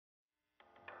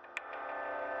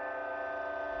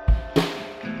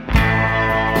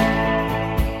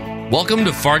Welcome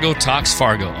to Fargo Talks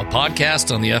Fargo, a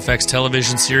podcast on the FX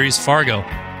television series Fargo.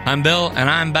 I'm Bill, and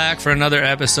I'm back for another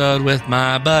episode with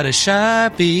my buddy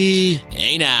Sharpie.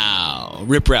 Hey now,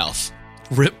 Rip Ralph.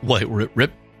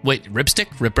 Ripstick?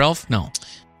 Rip Ralph? No.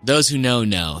 Those who know,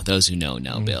 know. Those who know,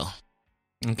 Bill.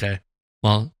 Okay.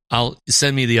 Well, I'll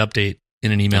send me the update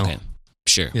in an email. Okay.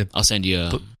 Sure. Yeah. I'll send you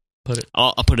put it.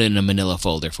 I'll put it in a manila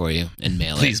folder for you and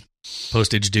mail Please. it.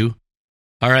 Postage due.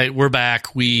 All right, we're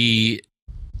back. We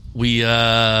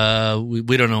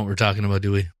don't know what we're talking about,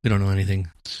 do we? We don't know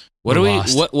anything.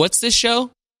 What's this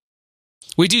show?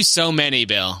 We do so many,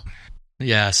 Bill.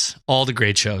 Yes, all the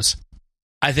great shows.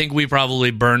 I think we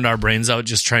probably burned our brains out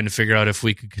just trying to figure out if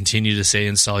we could continue to say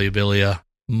Insolubilia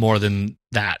more than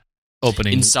that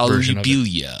opening version of it.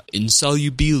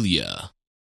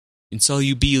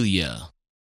 Insolubilia.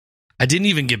 I didn't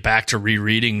even get back to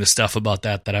rereading the stuff about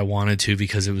that I wanted to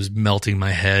because it was melting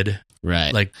my head.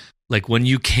 Right. Like when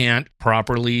you can't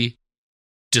properly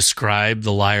describe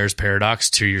the liar's paradox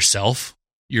to yourself,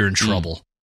 you're in trouble.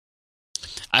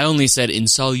 I only said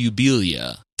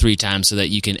Insolubilia 3 times so that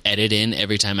you can edit in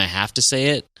every time I have to say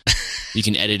it. You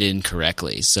can edit in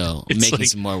correctly. So I'm making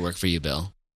some more work for you,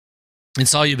 Bill.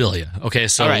 Insolubilia. Okay,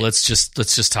 so right. let's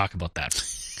just talk about that.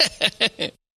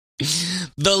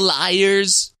 The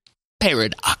liar's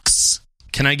paradox.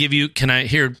 Can I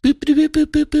hear boop, boop, boop, boop,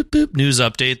 boop, boop, boop, news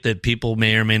update that people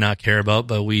may or may not care about,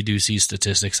 but we do see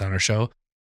statistics on our show.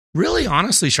 Really,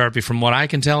 honestly, Sharpie, from what I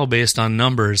can tell based on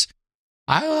numbers,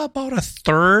 about a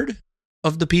third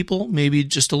of the people, maybe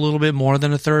just a little bit more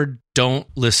than a third, don't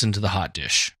listen to the hot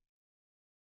dish.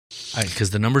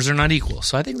 Because the numbers are not equal.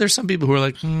 So I think there's some people who are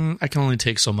like, I can only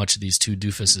take so much of these two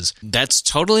doofuses. That's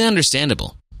totally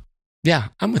understandable. Yeah,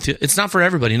 I'm with you. It's not for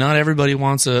everybody. Not everybody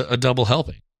wants a double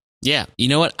helping. Yeah. You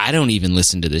know what? I don't even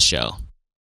listen to this show.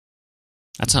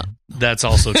 That's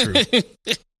also true.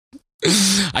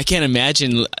 I can't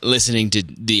imagine listening to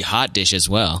the hot dish as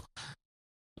well.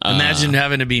 Imagine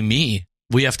having to be me.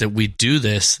 We do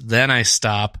this, then I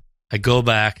stop, I go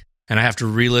back, and I have to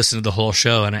re-listen to the whole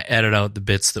show, and I edit out the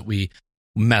bits that we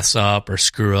mess up or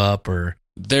screw up or...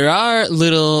 There are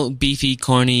little beefy,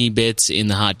 corny bits in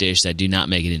the hot dish that do not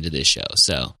make it into this show.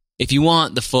 So if you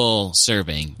want the full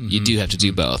serving, you do have to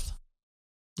do both.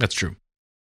 That's true.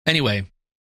 Anyway,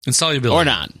 Insolubility. Or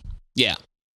not. Yeah.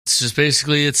 It's just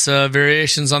basically,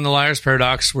 variations on the liar's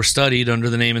paradox were studied under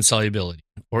the name Insolubility,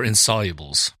 or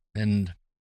insolubles. And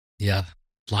yeah,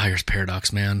 liar's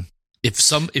paradox, man.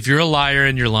 If you're a liar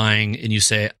and you're lying and you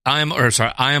say, I am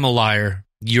a liar,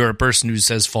 you're a person who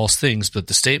says false things, but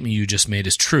the statement you just made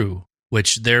is true,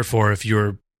 which therefore, if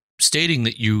you're stating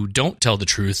that you don't tell the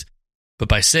truth, but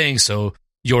by saying so,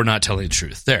 you're not telling the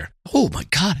truth. There. Oh my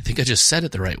God, I think I just said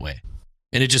it the right way.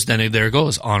 And there it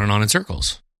goes, on and on in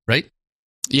circles, right?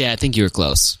 Yeah, I think you were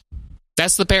close.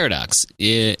 That's the paradox.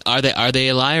 Are they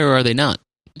a liar or are they not?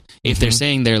 If they're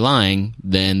saying they're lying,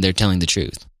 then they're telling the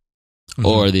truth.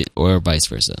 Or vice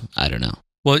versa. I don't know.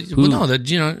 Well, no, I'm going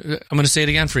to say it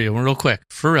again for you real quick.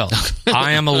 For real.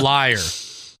 I am a liar.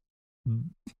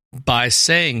 By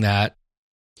saying that,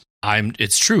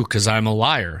 it's true because I'm a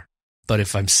liar. But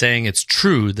if I'm saying it's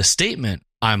true, the statement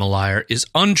I'm a liar is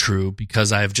untrue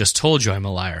because I have just told you I'm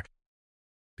a liar.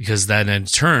 Because then in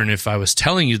turn, if I was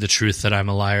telling you the truth that I'm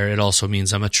a liar, it also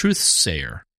means I'm a truth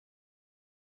sayer.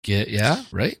 Yeah,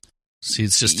 right? See,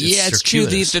 it's true.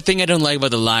 The thing I don't like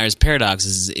about the liar's paradox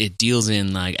is it deals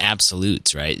in like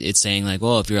absolutes, right? It's saying like,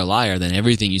 well, if you're a liar, then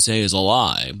everything you say is a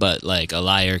lie. But like a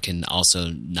liar can also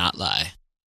not lie.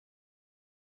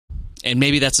 And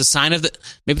maybe that's a sign of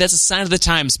the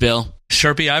times, Bill.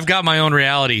 Sharpie, I've got my own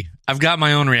reality.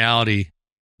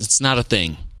 It's not a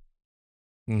thing.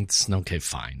 It's okay,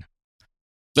 fine.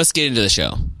 Let's get into the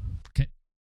show. Okay.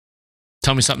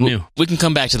 Tell me something new. We can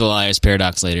come back to the liar's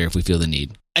paradox later if we feel the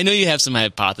need. I know you have some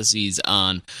hypotheses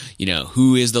on,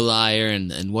 who is the liar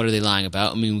and what are they lying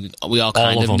about. I mean, we all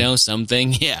kind of know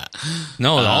something. Yeah.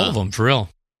 No, all of them, for real.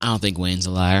 I don't think Wayne's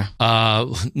a liar.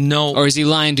 No. Or is he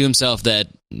lying to himself that...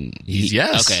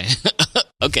 Yes. Okay.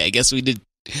 Okay, I guess we did...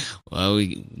 Well,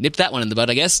 we nipped that one in the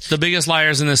bud, I guess. The biggest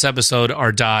liars in this episode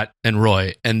are Dot and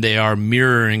Roy, and they are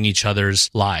mirroring each other's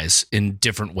lies in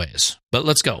different ways. But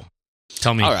let's go.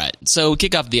 Tell me. All right. So we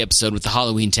kick off the episode with the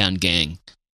Halloween Town gang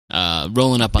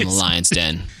rolling up on the Lion's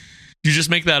Den. You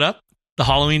just make that up? The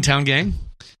Halloween Town gang?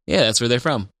 Yeah, that's where they're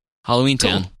from. Halloween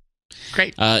Town.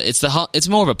 Great. It's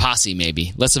more of a posse,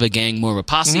 maybe. Less of a gang, more of a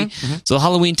posse. So the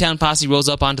Halloween Town posse rolls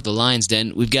up onto the Lion's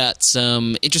Den. We've got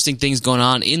some interesting things going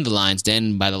on in the Lion's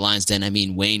Den. By the Lion's Den, I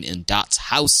mean Wayne and Dot's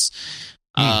house.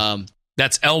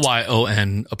 That's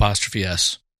LYON'.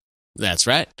 That's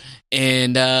right.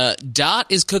 And Dot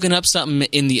is cooking up something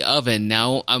in the oven.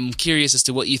 Now, I'm curious as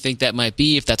to what you think that might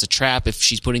be, if that's a trap, if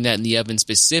she's putting that in the oven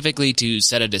specifically to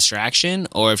set a distraction,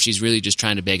 or if she's really just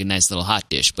trying to bake a nice little hot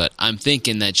dish. But I'm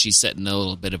thinking that she's setting a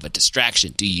little bit of a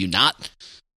distraction. Do you not?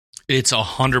 It's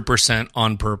 100%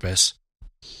 on purpose.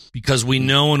 Because we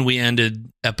know when we ended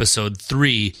episode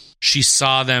 3, she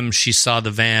saw them, she saw the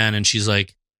van, and she's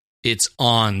like, it's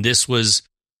on. This was,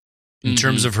 in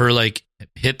terms of her, like,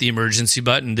 hit the emergency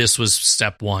button, this was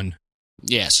step 1.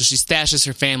 Yeah, so she stashes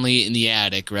her family in the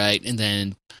attic, right? And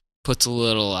then puts a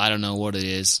little, I don't know what it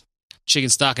is, chicken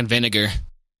stock and vinegar.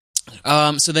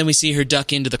 So then we see her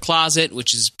duck into the closet,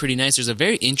 which is pretty nice. There's a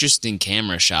very interesting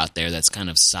camera shot there that's kind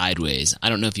of sideways. I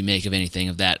don't know if you make of anything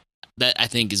of that. That, I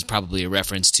think, is probably a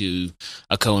reference to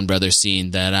a Coen Brothers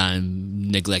scene that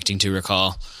I'm neglecting to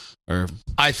recall. Or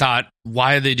I thought,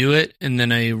 why did they do it? And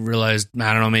then I realized,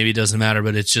 I don't know, maybe it doesn't matter,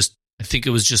 but it's just, I think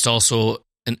it was just also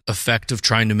an effect of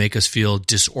trying to make us feel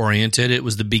disoriented. It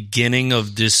was the beginning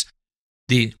of this,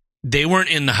 they weren't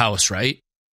in the house, right?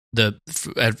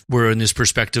 We're in this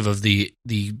perspective of the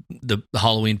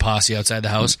Halloween posse outside the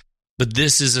house. But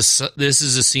this is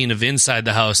a scene of inside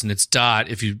the house, and it's Dot,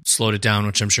 if you slowed it down,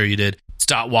 which I'm sure you did, it's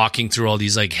Dot walking through all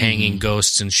these like hanging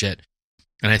ghosts and shit.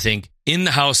 And I think in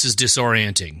the house is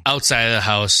disorienting. Outside of the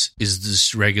house is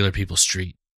this regular people's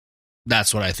street.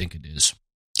 That's what I think it is.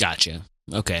 Gotcha.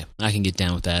 Okay, I can get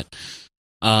down with that.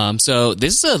 So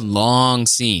this is a long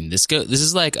scene. This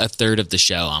is like a third of the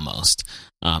show almost.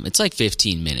 It's like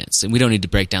 15 minutes, and we don't need to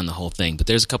break down the whole thing, but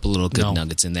there's a couple little good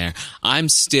nuggets in there. I'm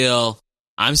still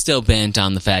bent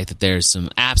on the fact that there's some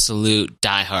absolute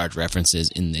diehard references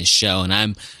in this show, and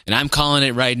I'm calling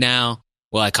it right now.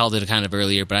 Well, I called it kind of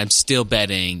earlier, but I'm still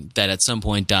betting that at some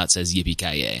point Dot says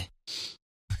 "Yippee-ki-yay."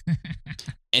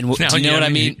 And do you know what I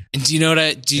mean? Do you know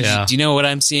what do you know what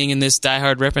I'm seeing in this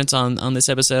diehard reference on this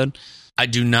episode? I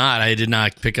do not. I did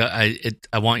not pick up.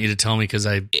 I want you to tell me because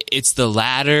it's the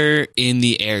ladder in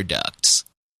the air ducts.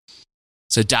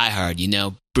 So Die Hard,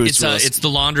 Bruce Willis. It's the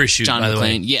laundry chute, John by the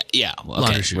McClane. way. Yeah. Well, okay,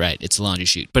 laundry chute. Right. It's a laundry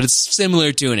chute, but it's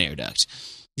similar to an air duct.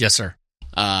 Yes, sir.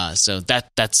 So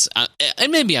that's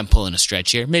and maybe I'm pulling a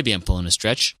stretch here.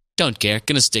 Don't care.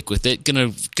 Gonna stick with it.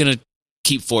 Gonna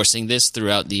keep forcing this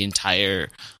throughout the entire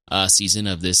season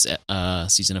of this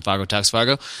season of Fargo Talks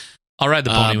Fargo. I'll ride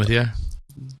the pony with you.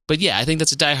 But yeah, I think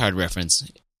that's a Die Hard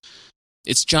reference.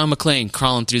 It's John McClane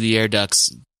crawling through the air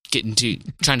ducts,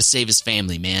 trying to save his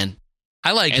family, man.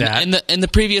 I like that. And the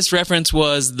previous reference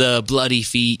was the bloody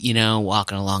feet,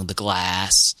 walking along the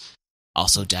glass.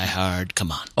 Also Die Hard.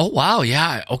 Come on. Oh, wow.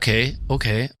 Yeah. Okay.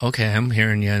 I'm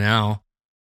hearing you now.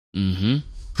 Mm-hmm.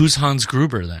 Who's Hans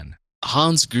Gruber then?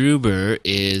 Hans Gruber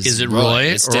is... Is it Roy?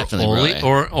 It's definitely Oli,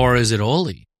 Roy. Or is it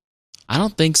Oli? I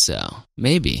don't think so.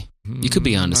 Maybe. You could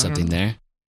be onto something there.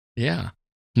 Yeah.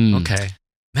 Okay.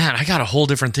 Man, I got a whole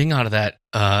different thing out of that,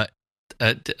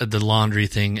 the laundry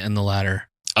thing and the ladder.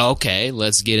 Okay,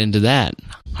 let's get into that.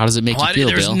 How does it make you feel,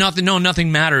 There's Bill?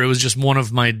 nothing mattered. It was just one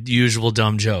of my usual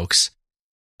dumb jokes.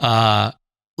 Can I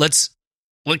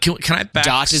back...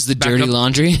 Dot is the dirty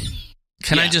laundry?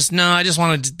 I just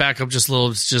want to back up just a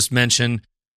little, just mention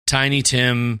Tiny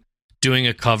Tim doing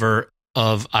a cover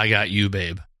of I Got You,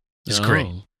 Babe. It's great.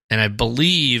 And I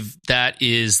believe that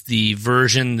is the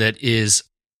version that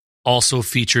also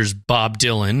features Bob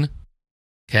Dylan.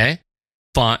 Okay.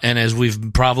 And as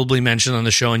we've probably mentioned on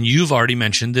the show, and you've already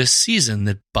mentioned this season,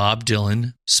 that Bob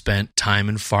Dylan spent time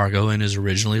in Fargo and is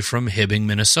originally from Hibbing,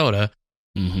 Minnesota,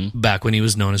 back when he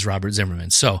was known as Robert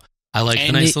Zimmerman. So I like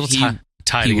the nice little tie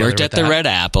together. He worked at the Red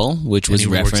Apple, which was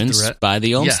referenced by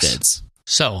the Olmsteads. Yes.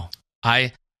 So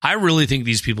I really think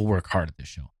these people work hard at this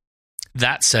show.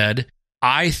 That said,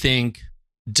 I think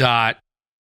Dot,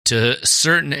 to a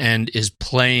certain end, is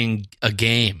playing a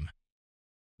game.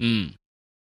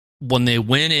 When they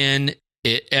went in,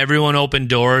 everyone opened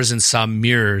doors and saw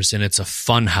mirrors, and it's a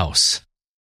fun house.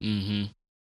 And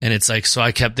it's like, so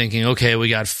I kept thinking, okay, we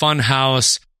got fun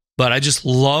house, but I just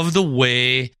love the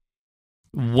way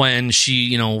when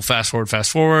she, fast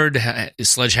forward,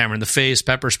 sledgehammer in the face,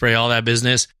 pepper spray, all that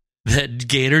business, that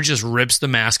Gator just rips the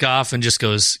mask off and just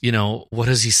goes, what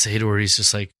does he say to her? He's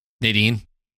just like, Nadine,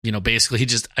 basically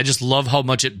I just love how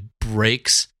much it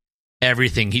breaks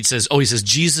everything. He says,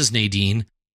 Jesus, Nadine.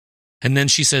 And then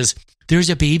she says, there's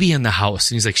a baby in the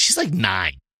house. And he's like, she's like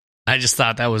 9. I just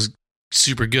thought that was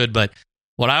super good. But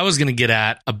what I was going to get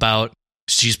at about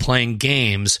she's playing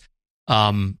games,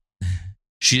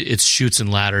 it's Chutes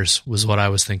and Ladders was what I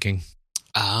was thinking.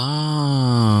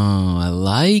 Oh, I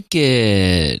like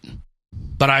it.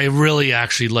 But I really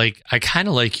actually I kind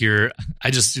of like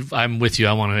I'm with you.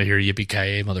 I want to hear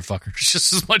yippee-ki-yay, motherfucker,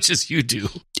 just as much as you do.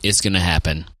 It's going to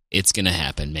happen. It's going to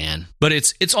happen, man. But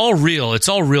it's all real. It's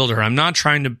all real to her. I'm not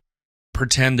trying to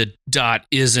pretend that Dot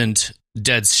isn't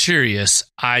dead serious.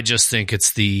 I just think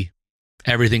it's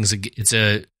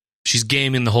she's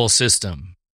gaming the whole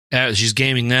system. She's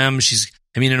gaming them.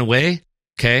 In a way,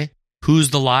 okay, who's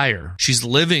the liar? She's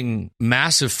living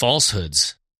massive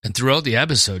falsehoods. And throughout the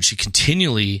episode, she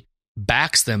continually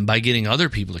backs them by getting other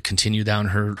people to continue down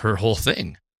her whole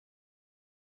thing.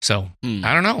 So,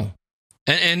 I don't know.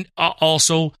 And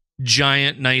also,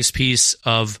 giant, nice piece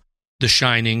of The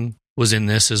Shining was in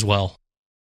this as well.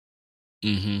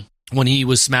 Mm-hmm. When he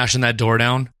was smashing that door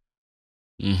down,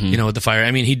 with the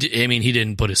fire. He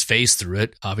didn't put his face through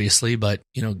it, obviously, but,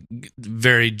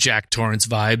 very Jack Torrance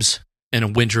vibes and a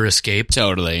winter escape.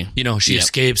 Totally. She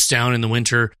escapes down in the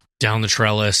winter, down the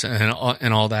trellis and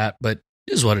all that, but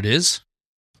it is what it is.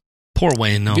 Poor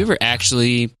Wayne, though. Have you ever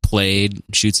actually played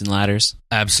Chutes and Ladders?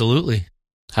 Absolutely.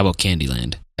 How about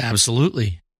Candyland?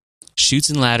 Absolutely.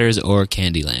 Chutes and Ladders or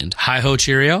Candyland? Hi-Ho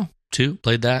Cheerio, too.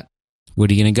 Played that.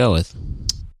 What are you going to go with?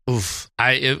 Oof.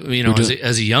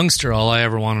 As a youngster, all I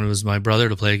ever wanted was my brother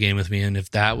to play a game with me, and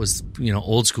if that was,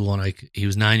 old school and he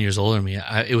was 9 years older than me,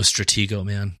 it was Stratego,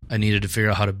 man. I needed to figure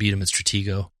out how to beat him at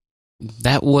Stratego.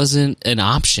 That wasn't an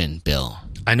option, Bill.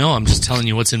 I know. I'm just telling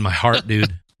you what's in my heart,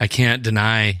 dude. I can't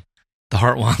deny the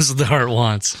heart wants what the heart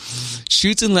wants.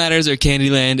 Chutes and Ladders or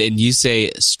Candyland, and you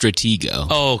say Stratego.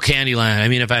 Oh,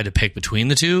 Candyland. If I had to pick between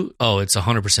the two, it's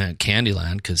 100%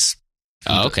 Candyland because.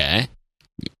 Okay.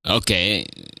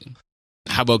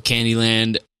 How about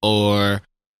Candyland or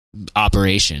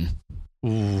Operation?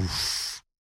 Ooh.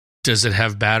 Does it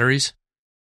have batteries?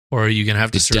 Or are you going to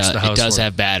have to search the house? It does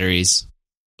have batteries.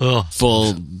 Oh,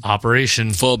 full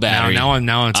Operation. Full battery.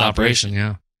 Now it's Operation,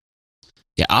 yeah.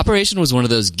 Yeah, Operation was one of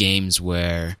those games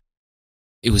where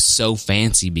it was so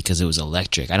fancy because it was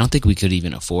electric. I don't think we could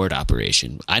even afford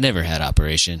Operation. I never had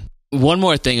Operation. One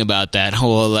more thing about that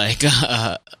whole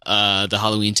the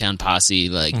Halloween Town posse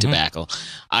debacle.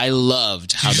 I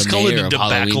loved how the mayor of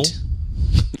Halloween.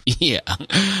 Yeah,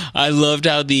 I loved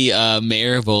how the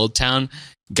mayor of Old Town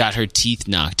got her teeth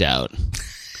knocked out.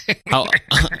 How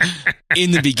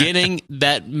in the beginning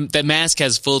that mask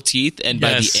has full teeth, and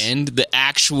by the end, the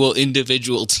actual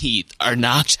individual teeth are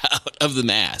knocked out of the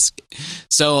mask.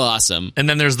 So awesome! And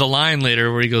then there's the line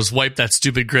later where he goes, "Wipe that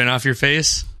stupid grin off your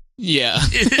face." Yeah,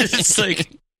 it's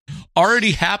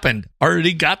already happened.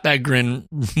 Already got that grin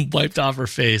wiped off her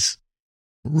face.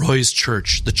 Roy's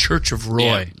church, the Church of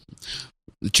Roy,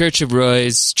 the Church of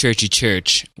Roy's churchy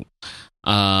church.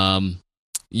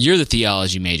 You're the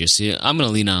theology major, so I'm going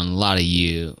to lean on a lot of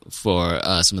you for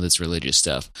some of this religious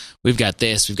stuff. We've got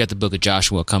the book of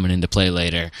Joshua coming into play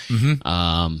later.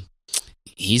 Mm-hmm.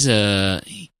 He's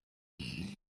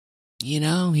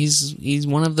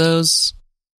one of those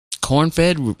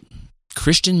corn-fed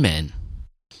Christian men.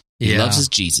 He loves his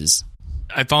Jesus.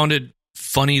 I found it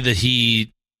funny that it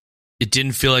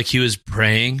didn't feel like he was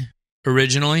praying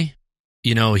originally.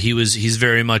 He's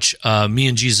very much, me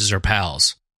and Jesus are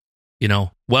pals.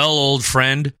 Old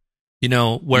friend,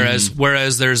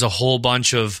 whereas there's a whole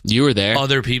bunch of you were there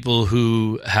other people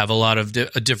who have a lot of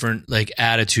a different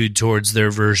attitude towards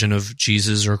their version of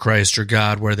Jesus or Christ or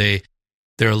God, where they're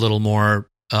a little more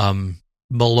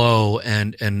below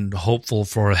and hopeful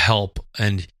for help.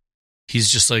 And he's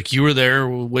just like, you were there,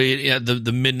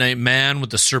 the midnight man with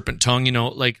the serpent tongue,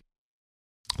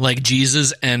 like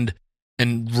Jesus and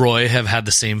Roy have had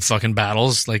the same fucking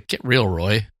battles. Get real,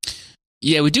 Roy.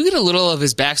 Yeah, we do get a little of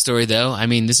his backstory, though.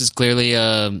 This is clearly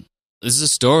this is a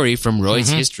story from Roy's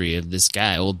history of this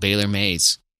guy, old Baylor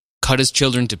Mays. Cut his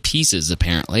children to pieces,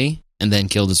 apparently, and then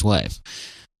killed his wife.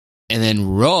 And then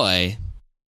Roy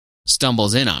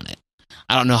stumbles in on it.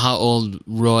 I don't know how old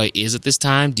Roy is at this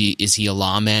time. Is he a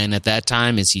lawman at that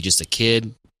time? Is he just a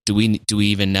kid? Do we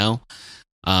even know?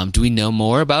 Do we know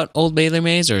more about old Baylor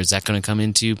Mays, or is that going to come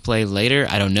into play later?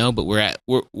 I don't know, but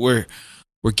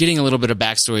we're getting a little bit of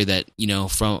backstory that,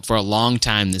 for a long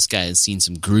time, this guy has seen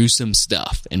some gruesome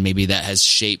stuff, and maybe that has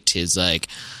shaped his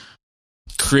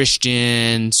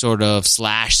Christian sort of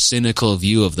 / cynical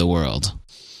view of the world.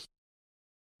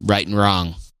 Right and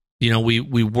wrong.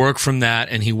 We work from that,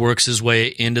 and he works his way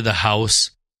into the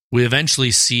house. We eventually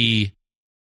see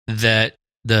that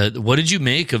what did you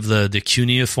make of the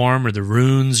cuneiform or the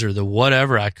runes or the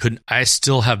whatever? I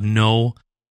still have no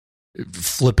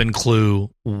flippin' clue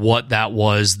what that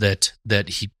was that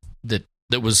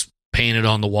was painted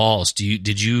on the walls.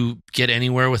 Did you get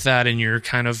anywhere with that in your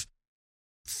kind of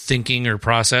thinking or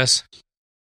process?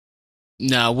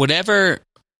 No, whatever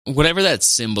whatever that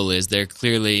symbol is, they're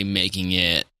clearly making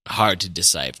it hard to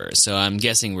decipher. So I'm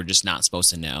guessing we're just not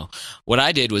supposed to know. What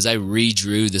I did was I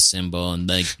redrew the symbol and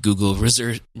like Google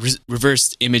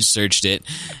reverse image searched it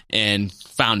and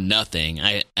found nothing.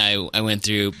 I went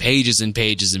through pages and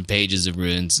pages and pages of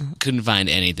runes, couldn't find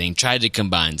anything, tried to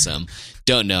combine some,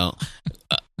 don't know.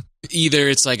 Either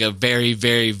it's like a very,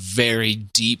 very, very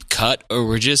deep cut, or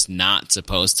we're just not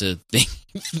supposed to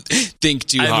think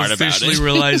too hard about it. I've officially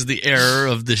realized the error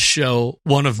of this show,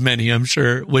 one of many, I'm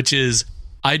sure, which is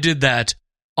I did that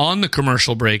on the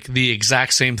commercial break, the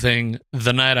exact same thing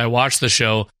the night I watched the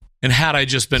show. And had I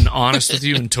just been honest with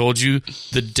you and told you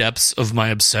the depths of my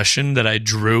obsession that I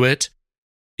drew it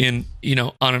in,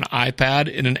 on an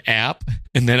iPad in an app,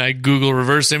 and then I Google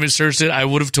reverse image searched it, I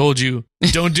would have told you,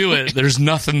 don't do it. There's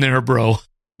nothing there, bro.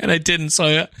 And I didn't.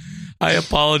 So I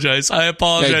apologize. I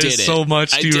apologize so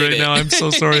much to you right now. I'm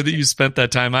so sorry that you spent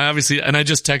that time. I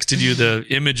just texted you the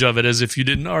image of it as if you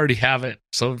didn't already have it.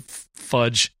 So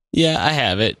fudge. Yeah, I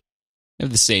have it. I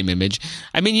have the same image.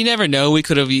 I mean, you never know. We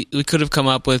could have come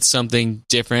up with something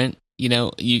different.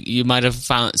 You might have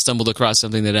stumbled across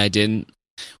something that I didn't.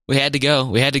 We had to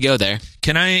go there.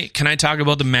 Can I talk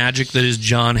about the magic that is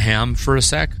John Hamm for a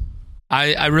sec?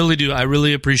 I really do. I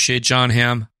really appreciate John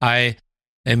Hamm. I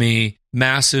am a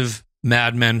massive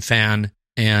Mad Men fan,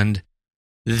 and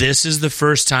this is the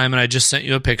first time, and I just sent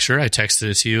you a picture. I texted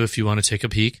it to you if you want to take a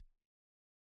peek.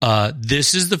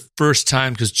 This is the first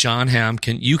time, because John Hamm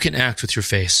you can act with your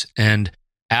face, and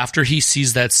after he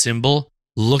sees that symbol,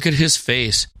 look at his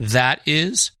face. That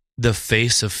is the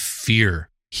face of fear.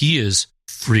 He is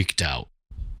freaked out.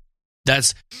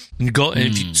 And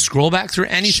if you scroll back through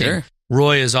anything, sure.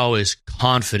 Roy is always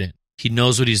confident. He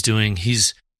knows what he's doing.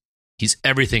 He's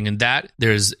everything. And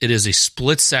it is a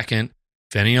split second.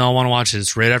 If any of y'all want to watch it,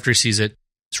 it's right after he sees it.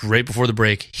 It's right before the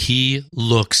break. He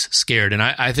looks scared. And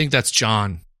I think that's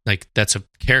John. Like, that's a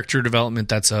character development.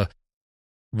 That's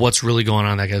what's really going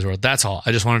on in that guy's world. That's all.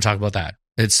 I just want to talk about that.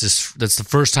 That's the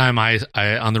first time I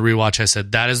on the rewatch, I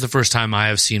said, that is the first time I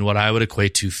have seen what I would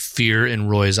equate to fear in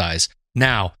Roy's eyes.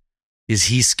 Now, is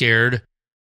he scared?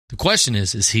 The question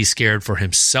is he scared for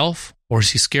himself, or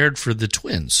is he scared for the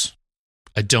twins?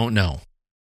 I don't know.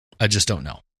 I just don't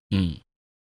know.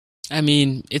 I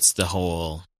mean, it's the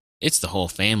whole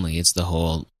family. It's the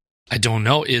whole. I don't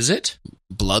know. Is it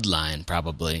bloodline?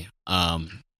 Probably.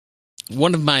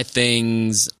 One of the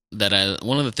things that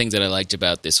I liked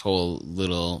about this whole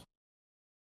little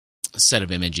set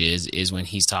of images is when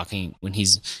he's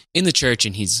in the church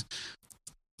and he's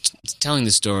telling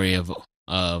the story of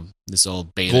this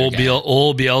old Baylor guy.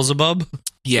 Old Beelzebub.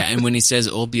 Yeah, and when he says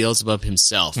old Beelzebub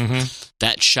himself,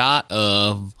 that shot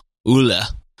of Ula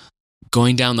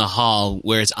going down the hall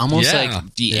where it's almost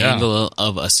like the angle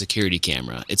of a security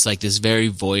camera. It's like this very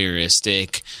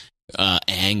voyeuristic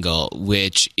angle,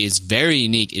 which is very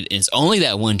unique. It's only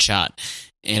that one shot,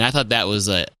 and I thought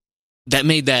that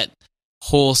made that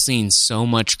whole scene so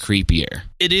much creepier.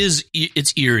 It's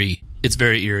eerie. It's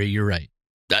very eerie. You're right.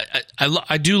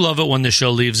 I do love it when the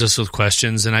show leaves us with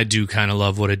questions, and I do kind of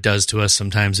love what it does to us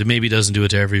sometimes. It maybe doesn't do it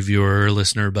to every viewer or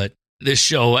listener, but this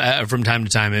show, from time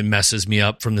to time, it messes me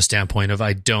up from the standpoint of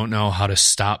I don't know how to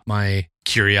stop my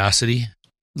curiosity,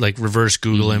 like reverse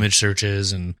Google image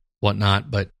searches and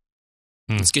whatnot. But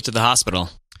let's get to the hospital.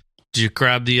 Did you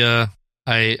grab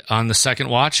on the second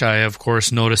watch, I, of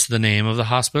course, noticed the name of the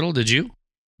hospital. Did you?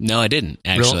 No, I didn't,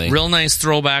 actually. Real nice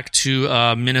throwback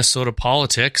to Minnesota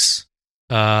politics.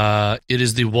 It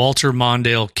is the Walter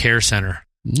Mondale Care Center.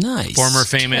 Nice. Former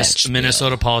famous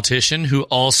Minnesota politician who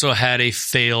also had a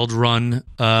failed run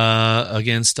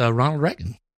against Ronald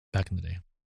Reagan back in the day.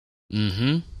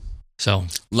 Mm-hmm. So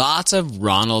lots of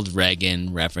Ronald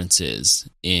Reagan references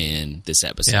in this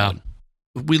episode. Yeah.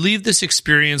 We leave this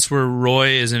experience where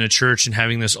Roy is in a church and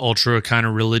having this ultra kind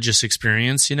of religious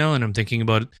experience, and I'm thinking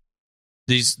about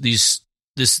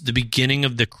the beginning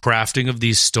of the crafting of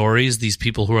these stories, these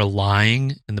people who are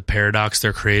lying and the paradox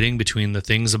they're creating between the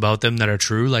things about them that are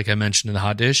true, like I mentioned in the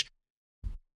hot dish.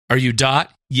 Are you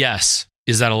Dot? Yes.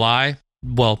 Is that a lie?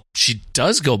 Well, she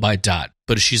does go by Dot,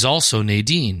 but she's also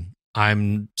Nadine.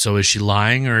 So is she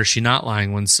lying or is she not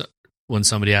lying when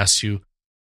somebody asks you,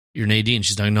 you're Nadine?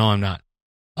 She's like, no, I'm not.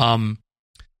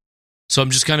 So I'm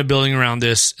just kind of building around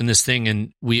this thing,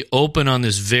 and we open on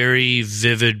this very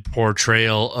vivid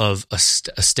portrayal of a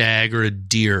stag or a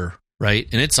deer, right?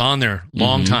 And it's on there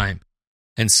long time.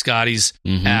 And Scotty's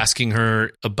asking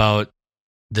her about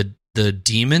the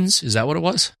demons. Is that what it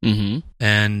was? Mm-hmm.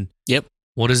 And yep.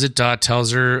 What is it? Dot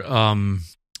tells her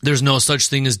there's no such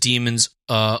thing as demons,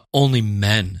 only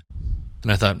men.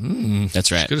 And I thought,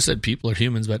 that's right. Could have said people are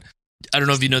humans, but I don't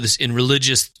know if you know this, in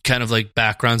religious kind of like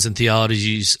backgrounds and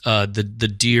theologies,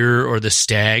 the deer or the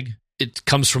stag, it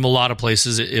comes from a lot of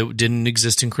places. It didn't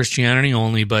exist in Christianity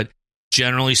only, but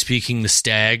generally speaking, the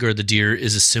stag or the deer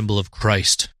is a symbol of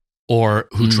Christ, or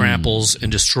who tramples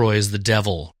and destroys the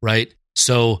devil, right?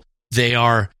 So they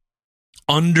are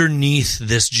underneath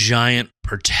this giant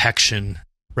protection,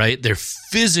 right? They're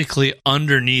physically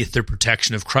underneath the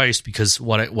protection of Christ, because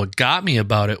what got me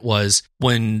about it was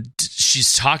when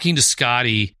she's talking to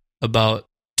Scotty about,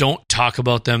 don't talk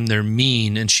about them, they're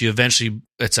mean, and she eventually,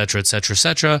 et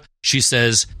cetera, she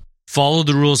says, follow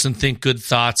the rules and think good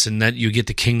thoughts, and that you get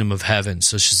the kingdom of heaven.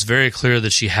 So she's very clear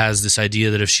that she has this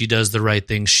idea that if she does the right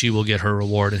thing, she will get her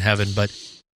reward in heaven. But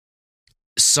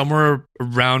somewhere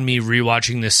around me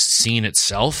rewatching this scene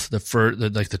itself,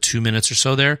 the 2 minutes or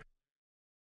so there,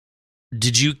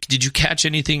 did you catch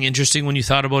anything interesting when you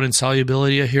thought about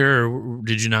Insolubilia here, or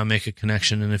did you not make a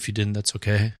connection? And if you didn't, that's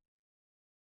okay.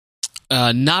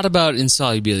 Not about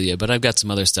Insolubilia, but I've got some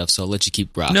other stuff, so I'll let you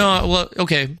keep rocking. No, well,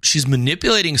 okay. She's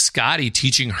manipulating Scotty,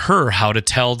 teaching her how to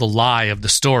tell the lie of the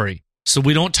story. So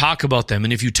we don't talk about them,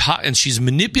 and if you talk, and she's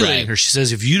manipulating her. She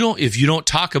says, if you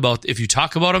talk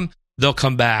about them, they'll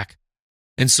come back.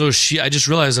 And so I just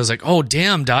realized, I was like, oh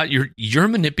damn, Dot, you're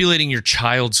manipulating your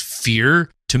child's fear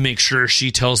to make sure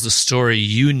she tells the story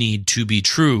you need to be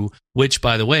true. Which,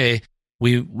 by the way,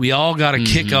 we all got a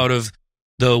kick out of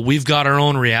the "we've got our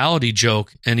own reality"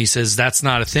 joke, and he says that's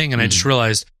not a thing. And I just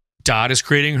realized Dot is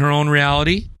creating her own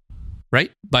reality,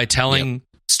 right? By telling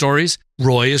stories.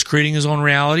 Roy is creating his own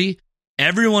reality.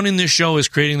 Everyone in this show is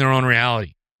creating their own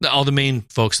reality. All the main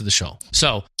folks of the show.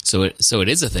 So it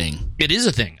is a thing. It is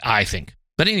a thing, I think.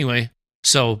 But anyway,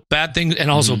 so bad things,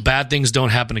 and also bad things don't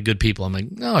happen to good people. I'm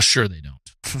like, no, sure they don't.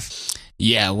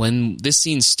 Yeah, when this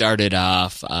scene started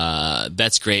off,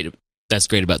 that's great. That's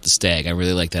great about the stag. I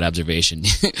really like that observation.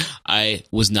 I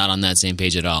was not on that same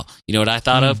page at all. You know what I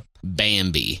thought of?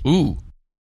 Bambi. Ooh.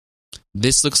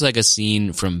 This looks like a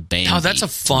scene from Bambi. Oh, that's a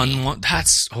fun one.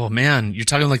 Oh man, you're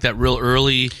talking like that real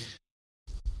early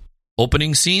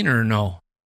opening scene, or no?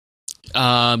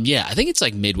 Yeah, I think it's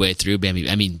like midway through Bambi.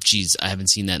 I mean, geez, I haven't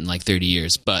seen that in like 30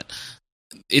 years, but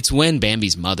it's when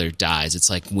Bambi's mother dies. It's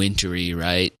like wintry,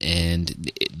 right?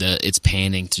 And it's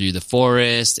panning through the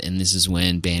forest, and this is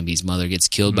when Bambi's mother gets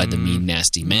killed by the mean,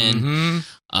 nasty men.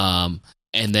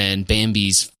 And then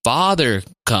Bambi's father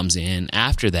comes in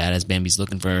after that, as Bambi's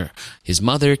looking for his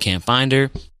mother, can't find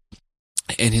her.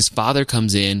 And his father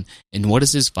comes in, and what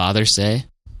does his father say?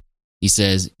 He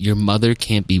says, "Your mother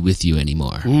can't be with you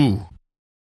anymore." Ooh.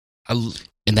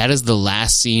 And that is the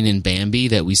last scene in Bambi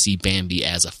that we see Bambi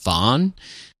as a fawn.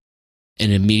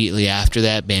 And immediately after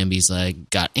that, Bambi's like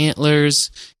got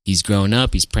antlers. He's grown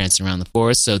up. He's prancing around the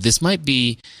forest. So this might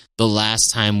be the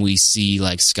last time we see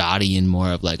like Scotty in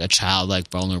more of like a childlike,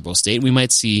 vulnerable state. We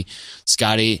might see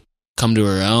Scotty come to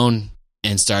her own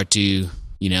and start to,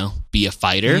 be a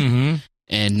fighter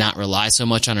and not rely so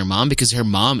much on her mom, because her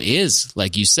mom is,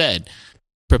 like you said,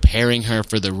 preparing her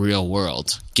for the real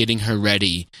world, getting her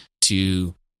ready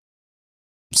to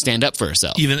stand up for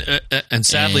herself. And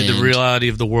sadly, the reality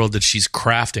of the world that she's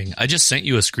crafting. I just sent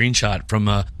you a screenshot from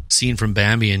a scene from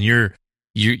Bambi, and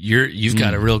you've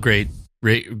got a real great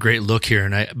look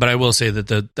here. But I will say that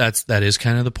that is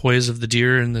kind of the poise of the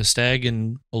deer and the stag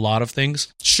and a lot of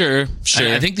things. Sure.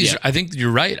 I think I think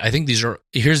you're right. I think these are.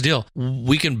 Here's the deal: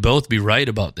 we can both be right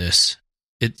about this.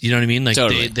 You know what I mean? Like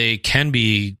totally. they can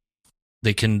be.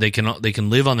 They can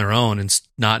live on their own and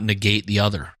not negate the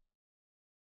other.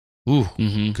 Ooh,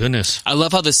 goodness. I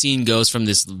love how the scene goes from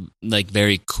this like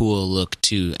very cool look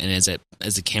too, and as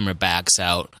the camera backs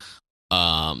out,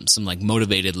 some like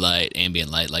motivated light,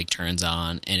 ambient light like turns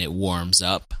on, and it warms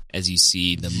up as you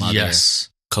see the mother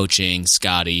coaching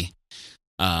Scotty.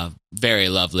 Very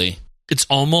lovely. It's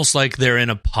almost like they're in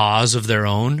a pause of their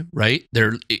own, right?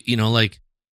 They're they're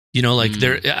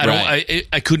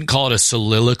I couldn't call it a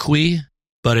soliloquy,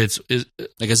 but it's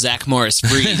like a Zach Morris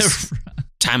freeze.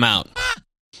 Time out.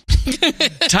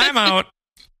 Time out.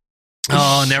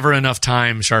 Oh, never enough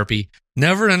time, Sharpie.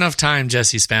 Never enough time,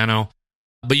 Jesse Spano.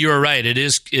 But you are right. It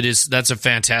is. That's a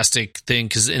fantastic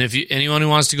thing. And if anyone who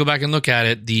wants to go back and look at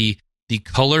it, the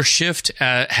color shift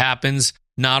happens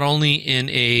not only in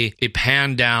a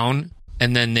pan down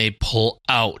and then they pull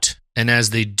out. And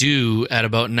as they do at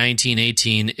about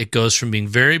 1918, it goes from being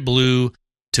very blue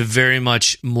to very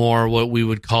much more what we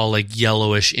would call like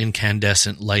yellowish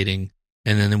incandescent lighting.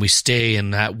 And then we stay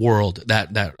in that world, that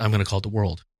I'm going to call it the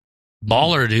world.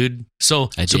 Baller, dude.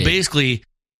 So basically,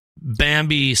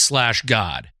 Bambi /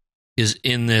 God is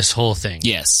in this whole thing.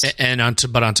 Yes. And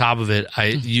but on top of it,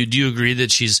 do you agree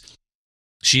that she's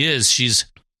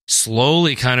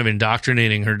slowly kind of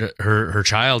indoctrinating her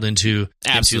child into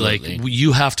Absolutely. like,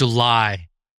 you have to lie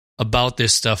about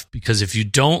this stuff, because if you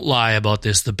don't lie about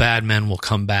this, the bad men will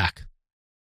come back.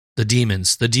 The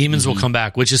demons will come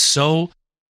back, which is so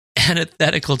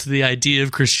antithetical to the idea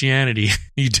of Christianity.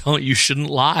 You shouldn't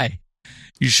lie.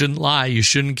 You shouldn't lie. You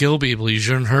shouldn't kill people. You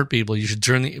shouldn't hurt people. You should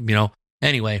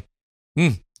anyway.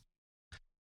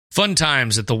 Fun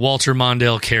times at the Walter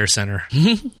Mondale Care Center.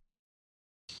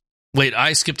 Wait,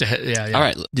 I skipped ahead. Yeah. All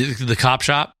right. The cop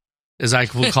shop, as I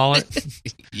will call it.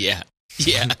 Yeah.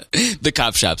 The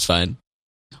cop shop's fine.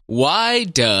 Why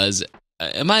does...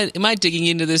 Am I digging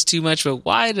into this too much? But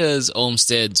why does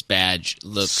Olmsted's badge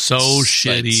look so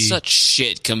shitty? Like such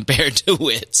shit compared to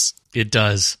Witt's. It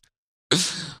does.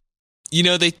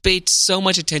 They paid so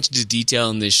much attention to detail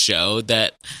in this show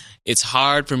that it's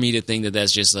hard for me to think that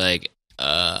that's just like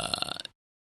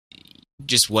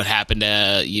just what happened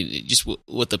to just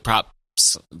what the prop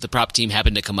team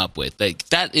happened to come up with. Like,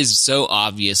 that is so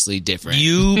obviously different.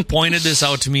 You pointed this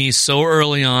out to me so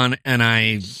early on, and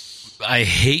I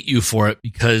hate you for it,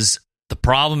 because the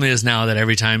problem is now that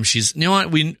every time she's, you know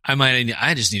what,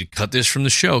 I just need to cut this from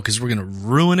the show because we're going to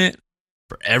ruin it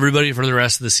for everybody for the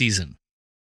rest of the season.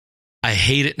 I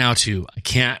hate it now too. I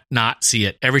can't not see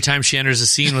it. Every time she enters a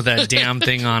scene with that damn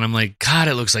thing on, I'm like, God,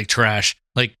 it looks like trash.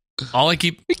 Like,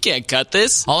 we can't cut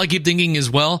this. All I keep thinking is,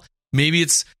 well, maybe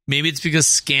it's because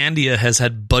Scandia has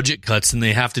had budget cuts and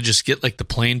they have to just get like the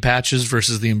plain patches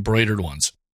versus the embroidered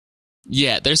ones.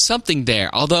 Yeah, there's something there.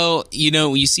 Although,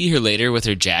 you see her later with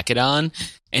her jacket on,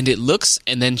 and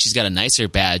then she's got a nicer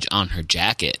badge on her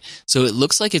jacket. So it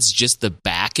looks like it's just the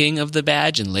backing of the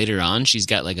badge, and later on she's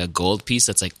got like a gold piece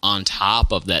that's like on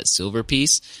top of that silver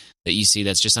piece that you see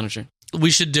that's just on her shirt.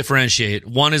 We should differentiate.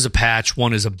 One is a patch,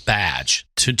 one is a badge.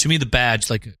 To me, the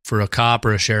badge, like for a cop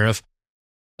or a sheriff,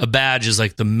 a badge is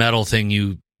like the metal thing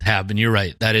you have, and you're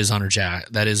right, that is on her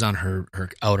jacket, that is on her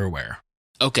outerwear.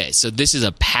 Okay, so this is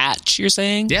a patch, you're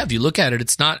saying? Yeah, if you look at it,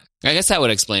 it's not... I guess that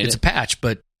would explain it. It's a patch,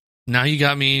 but now you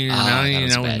got me... now we're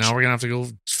going to have to go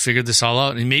figure this all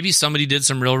out. And maybe somebody did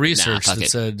some real research that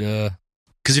said...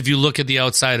 Because if you look at the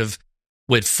outside of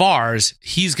Whit Farr's,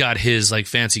 he's got his like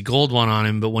fancy gold one on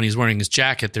him, but when he's wearing his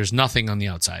jacket, there's nothing on the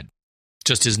outside.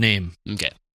 Just his name. Okay.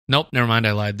 Nope, never mind,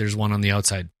 I lied. There's one on the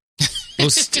outside.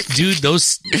 Those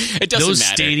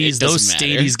stadies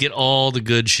get all the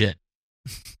good shit.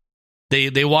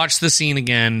 They watch the scene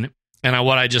again, and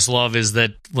what I just love is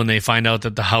that when they find out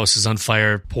that the house is on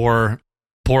fire, poor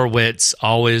Witt's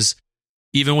always,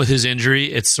 even with his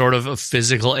injury, it's sort of a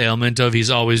physical ailment of he's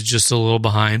always just a little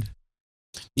behind.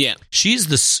 Yeah, she's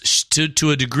to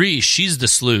a degree, she's the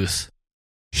sleuth.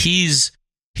 He's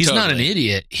totally not an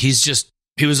idiot. He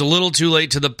was a little too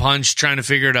late to the punch, trying to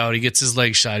figure it out. He gets his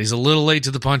leg shot. He's a little late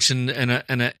to the punch,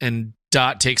 and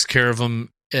Dot takes care of him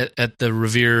at the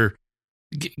Revere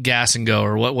gas and go,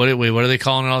 or what are they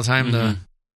calling it all the time? Mm-hmm.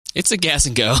 It's a gas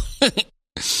and go.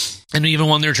 And even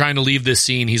when they're trying to leave this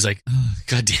scene, he's like, oh,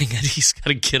 God dang it, he's got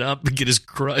to get up and get his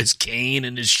cane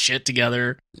and his shit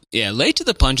together. Yeah, late to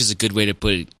the punch is a good way to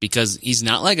put it, because he's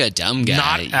not like a dumb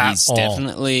guy. He's all.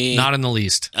 Definitely not in the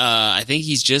least. I think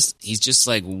he's just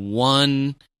like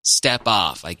one step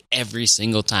off, like every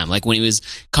single time. Like when he was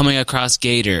coming across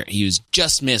Gator, he was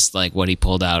just missed like what he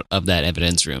pulled out of that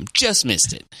evidence room. Just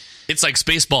missed it. It's like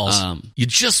Spaceballs. You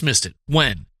just missed it.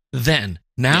 When? Then?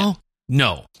 Now? Yeah.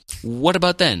 No. What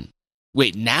about then?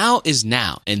 Wait, now is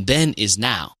now, and then is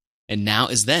now, and now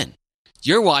is then.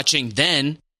 You're watching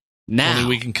then, now. Only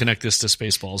we can connect this to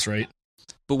Spaceballs, right?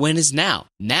 But when is now?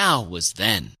 Now was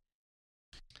then.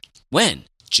 When?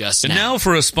 Just now. And now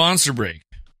for a sponsor break.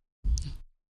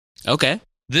 Okay.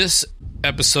 This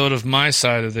episode of My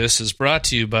Side of This is brought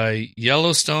to you by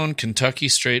Yellowstone Kentucky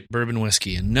Straight Bourbon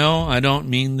Whiskey. And no, I don't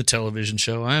mean the television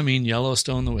show. I mean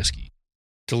Yellowstone the whiskey.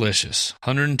 Delicious.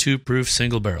 102 proof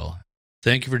single barrel.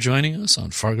 Thank you for joining us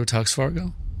on Fargo Talks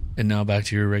Fargo. And now back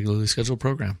to your regularly scheduled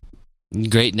program.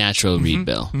 Great natural read,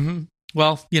 Bill. Mm-hmm.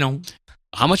 Well,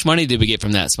 how much money did we get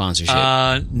from that sponsorship?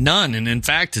 None. And in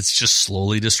fact, it's just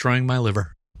slowly destroying my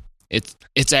liver. It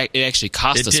actually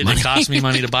cost us money. It cost me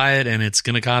money to buy it, and it's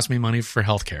going to cost me money for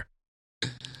healthcare.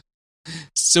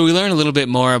 So we learned a little bit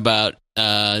more about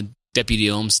Deputy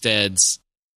Olmsted's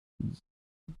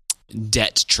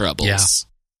debt troubles. Yeah.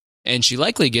 And she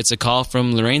likely gets a call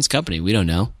from Lorraine's company. We don't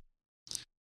know.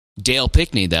 Dale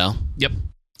Pickney, though. Yep.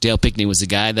 Dale Pickney was the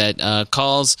guy that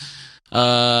calls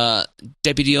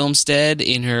Deputy Olmsted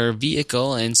in her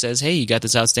vehicle and says, hey, you got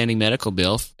this outstanding medical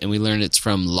bill. And we learned it's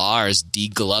from Lars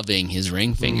degloving his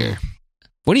ring finger.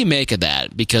 What do you make of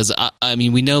that? Because,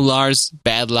 we know Lars,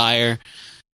 bad liar,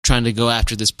 trying to go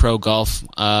after this pro golf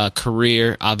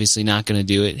career. Obviously not going to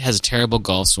do it. Has a terrible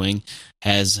golf swing.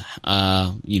 Has,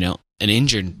 an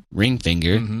injured ring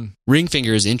finger. Mm-hmm. Ring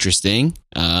finger is interesting.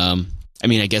 I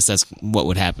guess that's what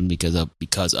would happen because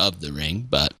of the ring,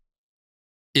 but.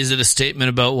 Is it a statement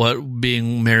about what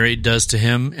being married does to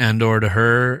him and or to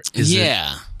her? Is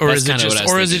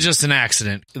it just an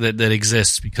accident that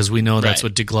exists because we know that's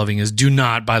what degloving is? Do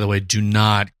not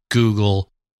Google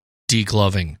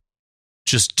degloving.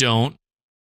 Just don't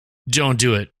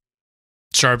do it.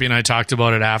 Sharpie and I talked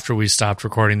about it after we stopped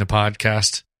recording the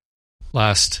podcast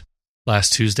last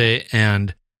Tuesday,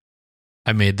 and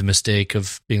I made the mistake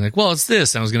of being like, well, it's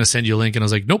this. And I was going to send you a link, and I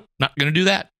was like, nope, not going to do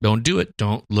that. Don't do it.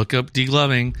 Don't look up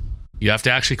degloving. You have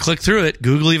to actually click through it.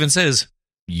 Google even says,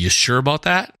 you sure about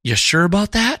that? You sure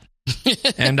about that?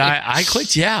 And I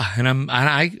clicked, yeah. And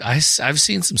I've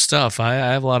seen some stuff. I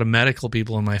have a lot of medical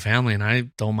people in my family, and I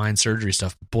don't mind surgery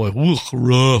stuff. Boy,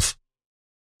 rough.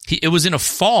 It was in a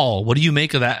fall. What do you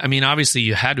make of that? I mean, obviously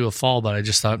you had to have fall, but I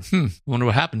just thought, wonder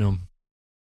what happened to him.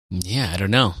 Yeah, I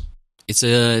don't know. It's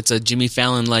a Jimmy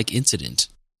Fallon-like incident.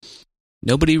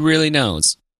 Nobody really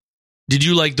knows. Did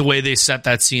you like the way they set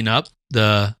that scene up?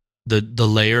 The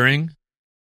layering?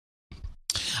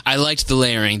 I liked the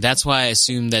layering. That's why I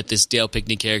assumed that this Dale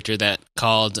Pickney character that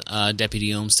called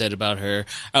Deputy Olmsted about her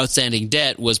outstanding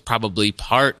debt was probably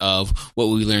part of what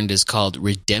we learned is called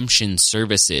redemption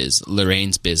services,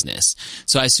 Lorraine's business.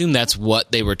 So I assume that's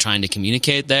what they were trying to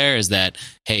communicate there is that,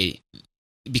 hey,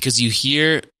 because you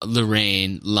hear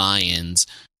Lorraine Lyons,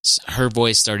 her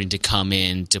voice starting to come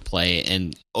in to play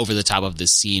and over the top of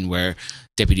this scene where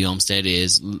Deputy Olmsted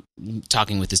is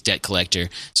talking with this debt collector.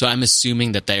 So I'm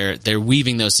assuming that they're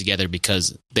weaving those together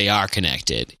because they are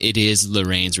connected. It is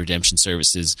Lorraine's redemption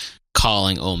services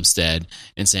calling Olmsted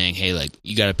and saying, hey, like,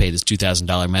 you got to pay this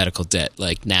 $2,000 medical debt,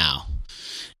 like, now.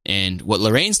 And what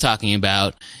Lorraine's talking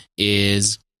about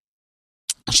is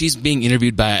she's being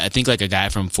interviewed by, I think, like a guy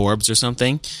from Forbes or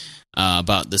something,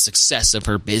 about the success of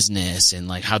her business and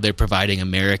like how they're providing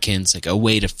Americans like a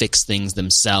way to fix things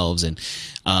themselves. And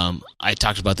I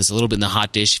talked about this a little bit in the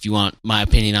hot dish. If you want my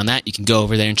opinion on that, you can go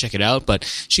over there and check it out. But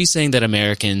she's saying that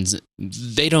Americans,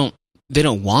 they don't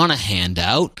want a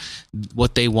handout.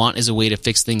 What they want is a way to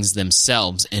fix things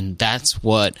themselves. And that's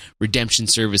what Redemption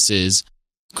Services,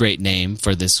 great name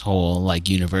for this whole like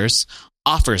universe,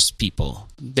 offers people.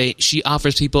 She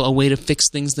offers people a way to fix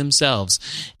things themselves.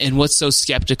 And what's so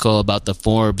skeptical about the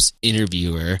Forbes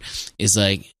interviewer is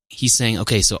like he's saying,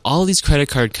 okay, so all these credit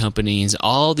card companies,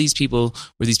 all these people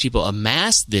where these people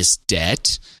amassed this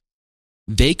debt,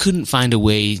 they couldn't find a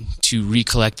way to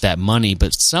recollect that money,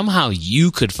 but somehow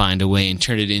you could find a way and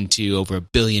turn it into over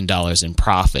 $1 billion in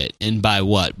profit. And by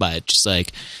what? By just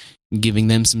like giving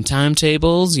them some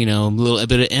timetables, a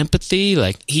bit of empathy.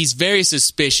 Like, he's very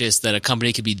suspicious that a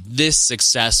company could be this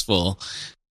successful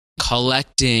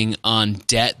collecting on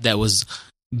debt that was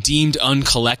deemed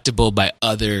uncollectible by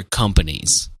other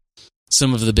companies,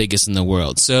 some of the biggest in the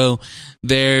world. So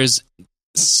there's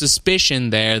suspicion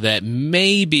there that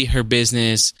maybe her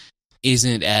business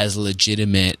isn't as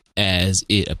legitimate as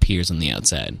it appears on the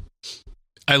outside.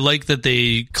 I like that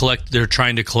they're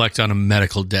trying to collect on a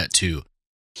medical debt too.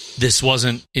 This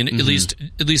wasn't at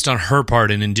least on her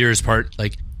part and Indira's part,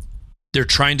 like they're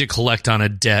trying to collect on a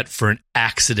debt for an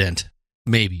accident.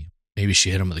 Maybe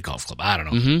she hit him with a golf club. I don't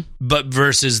know. Mm-hmm. But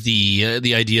versus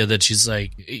the idea that she's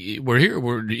like,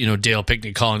 we're Dale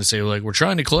Pickney calling to say like, we're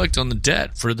trying to collect on the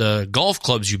debt for the golf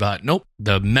clubs you bought. Nope.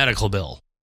 The medical bill.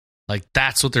 Like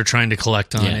that's what they're trying to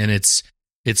collect on. Yeah. And it's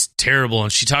terrible.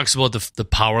 And she talks about the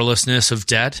powerlessness of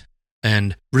debt.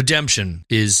 And redemption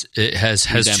has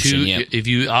two. Yep. If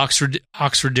you Oxford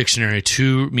Dictionary,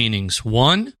 two meanings.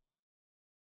 One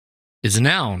is a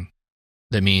noun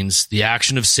that means the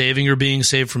action of saving or being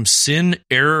saved from sin,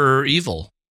 error, or evil.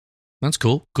 That's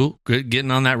cool. Good. Getting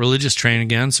on that religious train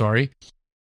again. Sorry.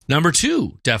 Number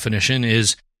two definition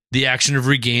is the action of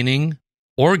regaining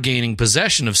or gaining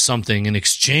possession of something in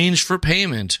exchange for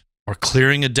payment or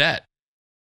clearing a debt.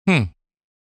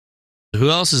 Who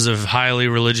else is a highly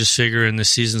religious figure in this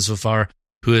season so far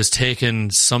who has taken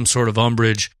some sort of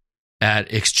umbrage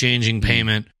at exchanging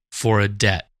payment for a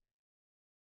debt?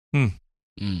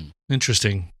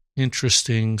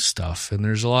 Interesting stuff. And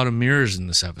there's a lot of mirrors in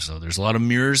this episode. There's a lot of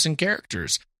mirrors in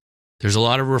characters. There's a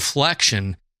lot of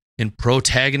reflection in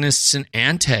protagonists and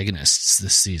antagonists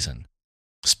this season.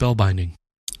 Spellbinding.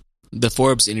 The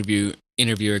Forbes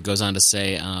interviewer goes on to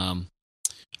say,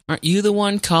 aren't you the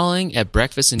one calling at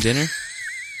breakfast and dinner?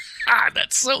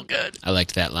 That's so good. I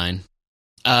liked that line.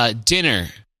 Dinner.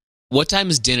 What time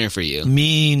is dinner for you?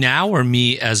 Me now or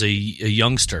me as a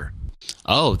youngster?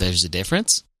 Oh, there's a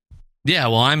difference? Yeah,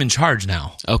 well, I'm in charge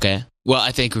now. Okay. Well,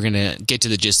 I think we're going to get to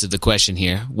the gist of the question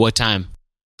here. What time?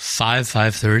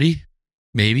 5:30,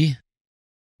 maybe.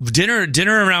 Dinner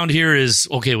around here is,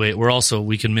 okay, wait,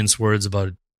 we can mince words about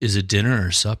it. Is it dinner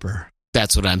or supper?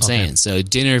 That's what I'm saying. So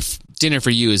dinner for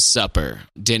you is supper.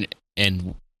 Dinner,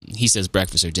 and he says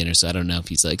breakfast or dinner, so I don't know if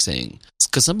he's like saying,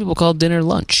 because some people call dinner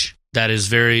lunch. That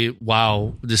is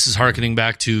wow. This is hearkening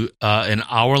back to an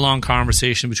hour-long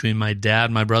conversation between my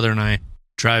dad, my brother, and I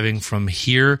driving from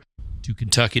here to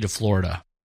Kentucky to Florida.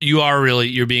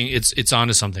 It's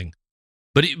onto something.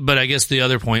 But I guess the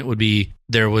other point would be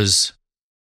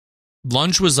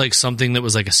lunch was like something that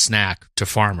was like a snack to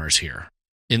farmers here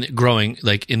growing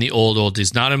like in the old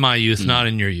days, not in my youth, not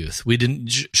in your youth.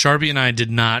 Sharpie and I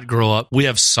did not grow up. We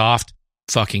have soft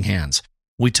fucking hands.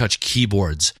 We touch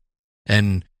keyboards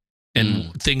and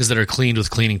things that are cleaned with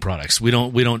cleaning products. We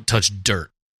don't touch dirt.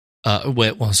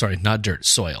 Not dirt,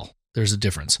 soil. There's a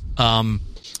difference.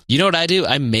 You know what I do?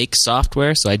 I make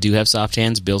software, so I do have soft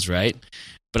hands. Bill's right.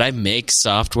 But I make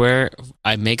software.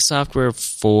 I make software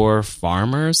for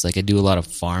farmers. Like I do a lot of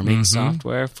farming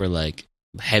software for like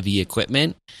heavy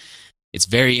equipment. It's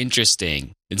very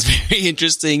interesting. It's very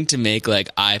interesting to make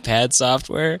like iPad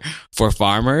software for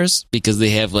farmers because they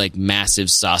have like massive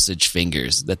sausage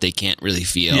fingers that they can't really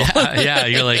feel. Yeah.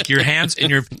 You're like your hands and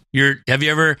your. Have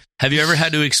you ever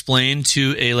had to explain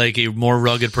to a more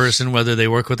rugged person whether they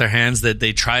work with their hands that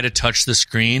they try to touch the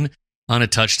screen on a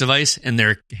touch device and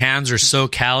their hands are so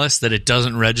callous that it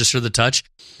doesn't register the touch?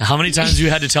 How many times have you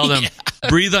had to tell them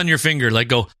breathe on your finger, like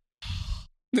go,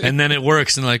 and then it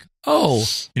works and like, oh,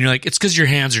 and you're like, it's because your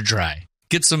hands are dry.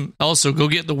 Go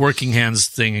get the working hands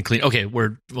thing and clean. Okay,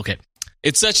 we're okay.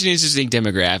 It's such an interesting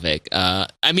demographic.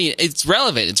 I mean, it's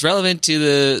relevant. It's relevant to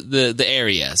the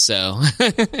area. So,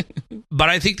 but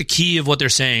I think the key of what they're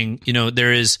saying,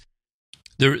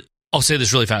 I'll say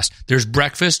this really fast. There's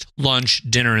breakfast, lunch,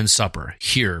 dinner, and supper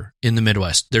here in the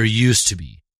Midwest. There used to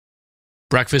be.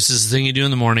 Breakfast is the thing you do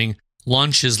in the morning.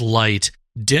 Lunch is light.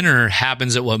 Dinner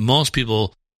happens at what most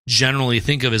people generally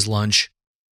think of as lunch,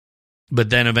 but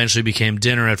then eventually became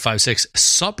dinner at 5, 6.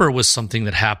 Supper was something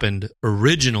that happened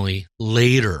originally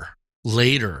later.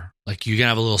 Like you can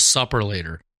have a little supper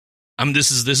later. This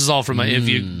is all from don't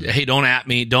at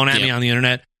me on the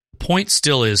internet. Point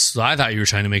still is, I thought you were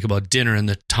trying to make about dinner and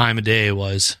the time of day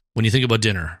was when you think about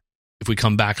dinner. If we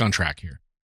come back on track here,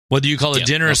 whether you call it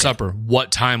dinner or supper,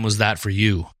 what time was that for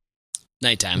you?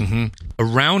 Nighttime.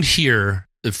 Around here,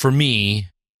 for me,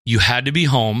 you had to be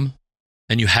home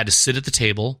and you had to sit at the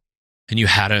table and you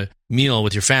had a meal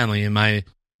with your family and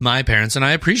my parents, and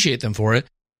I appreciate them for it.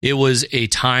 It was a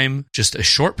time, just a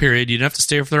short period. You didn't have to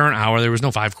stay for an hour. There was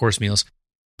no 5-course meals.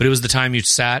 But it was the time you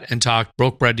sat and talked,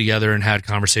 broke bread together, and had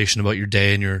conversation about your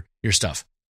day and your stuff.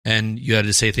 And you had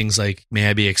to say things like, may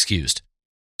I be excused?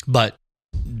 But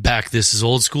this is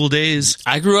old school days.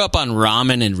 I grew up on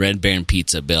ramen and Red Baron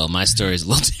pizza, Bill. My story is a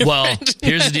little different. Well,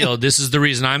 here's the deal. This is the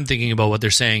reason I'm thinking about what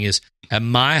they're saying is, at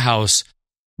my house,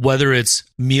 whether it's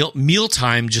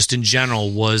mealtime just in general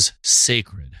was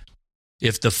sacred.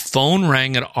 If the phone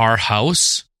rang at our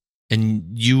house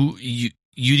and you'd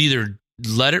either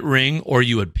let it ring or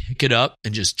you would pick it up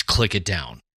and just click it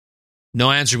down. No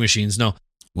answering machines, no.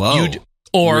 Whoa.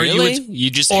 Really?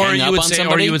 You just hang up on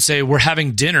somebody? Or you would say, we're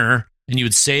having dinner, and you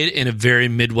would say it in a very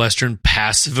Midwestern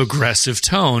passive-aggressive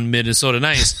tone, Minnesota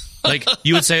nice. Like,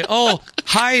 you would say, oh,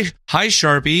 hi,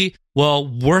 Sharpie. Well,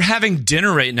 we're having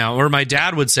dinner right now. Or my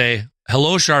dad would say,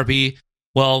 hello, Sharpie.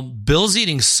 Well, Bill's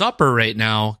eating supper right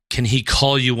now. Can he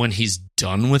call you when he's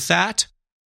done with that?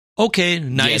 Okay,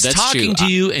 nice talking to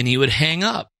you, and he would hang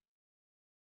up.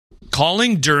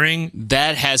 Calling during...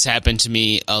 That has happened to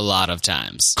me a lot of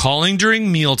times. Calling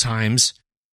during meal times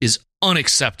is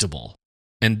unacceptable.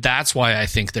 And that's why I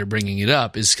think they're bringing it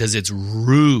up, is because it's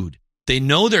rude. They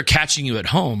know they're catching you at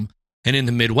home. And in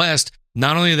the Midwest,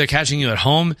 not only are they catching you at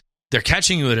home, they're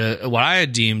catching you at what I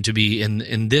deem to be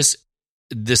in this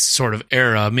sort of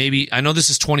era. Maybe, I know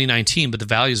this is 2019, but the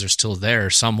values are still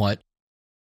there somewhat.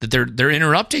 That they're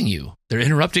interrupting you. They're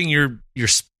interrupting your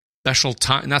special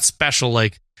time. Not special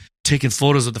like taking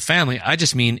photos of the family. I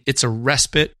just mean it's a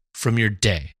respite from your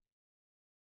day.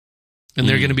 And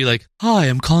they're going to be like, hi,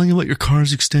 I'm calling about your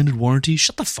car's extended warranty.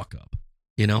 Shut the fuck up.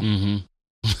 You know? Mm-hmm.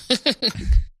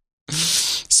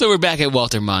 So we're back at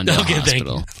Walter Mondale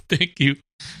Hospital. Thank you.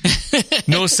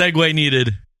 No segue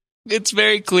needed. It's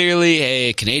very clearly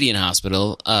a Canadian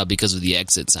hospital because of the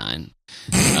exit sign.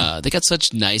 They got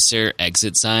such nicer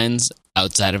exit signs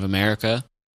outside of America.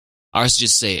 Ours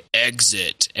just say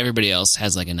exit. Everybody else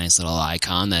has like a nice little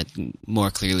icon that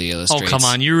more clearly illustrates. Oh, come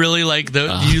on. You really like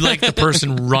you like the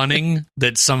person running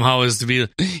that somehow is to be.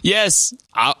 Yes.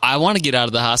 I want to get out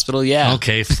of the hospital. Yeah.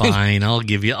 Okay, fine. I'll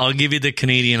give you the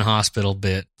Canadian hospital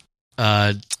bit.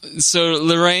 So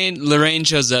Lorraine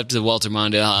shows up to the Walter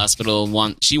Mondale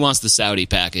Hospital. She wants the Saudi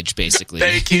package, basically.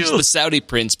 Thank you. The Saudi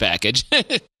Prince package.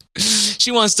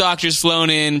 She wants doctors flown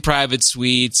in, private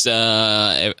suites.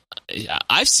 I've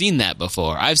seen that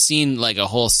before. I've seen like a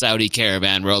whole Saudi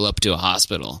caravan roll up to a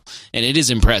hospital, and it is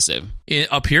impressive.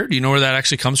 Up here, do you know where that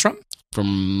actually comes from?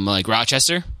 From like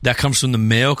Rochester? That comes from the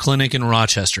Mayo Clinic in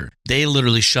Rochester. They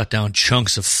literally shut down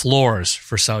chunks of floors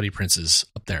for Saudi princes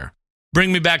up there.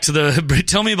 Bring me back to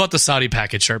tell me about the Saudi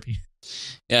package, Sharpie.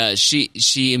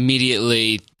 She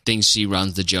immediately thinks she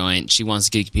runs the joint. She wants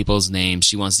to get people's names.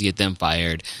 She wants to get them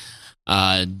fired.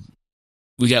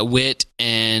 We got Witt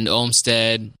and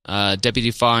Olmsted,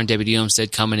 Deputy Farr and Deputy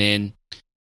Olmsted coming in.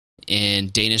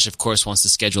 And Danish, of course, wants to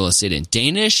schedule a sit-in.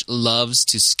 Danish loves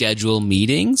to schedule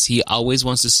meetings. He always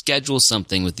wants to schedule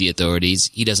something with the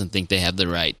authorities. He doesn't think they have the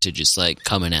right to just like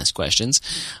come and ask questions.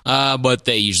 But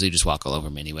they usually just walk all over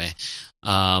him anyway.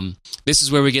 This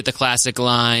is where we get the classic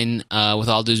line, with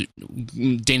all the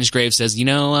Danish Grave says,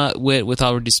 Witt, with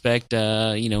all respect,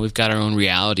 we've got our own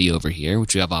reality over here,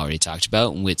 which we have already talked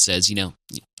about. And Witt says,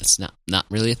 that's not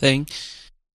really a thing.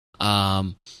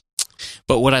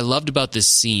 But what I loved about this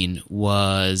scene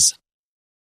was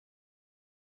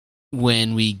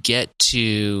when we get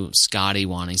to Scotty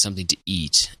wanting something to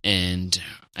eat, and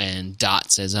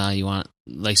Dot says, you want,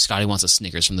 like, Scotty wants a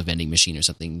Snickers from the vending machine or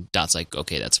something. Dot's like,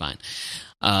 okay, that's fine.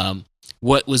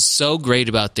 What was so great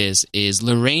about this is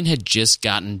Lorraine had just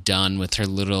gotten done with her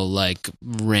little, like,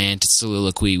 rant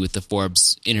soliloquy with the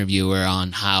Forbes interviewer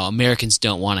on how Americans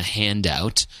don't want a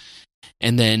handout,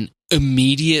 and then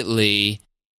immediately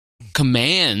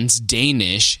commands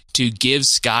Danish to give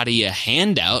Scotty a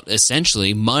handout,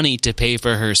 essentially money to pay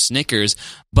for her Snickers.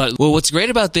 But what's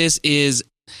great about this is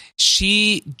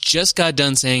she just got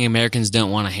done saying Americans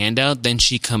don't want a handout. Then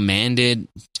she commanded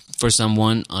for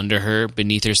someone under her,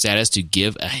 beneath her status, to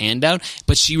give a handout,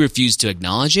 but she refused to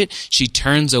acknowledge it. She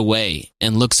turns away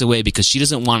and looks away because she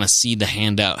doesn't want to see the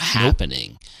handout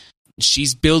happening. Nope.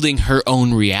 She's building her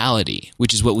own reality,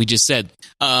 which is what we just said.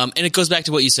 And it goes back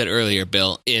to what you said earlier,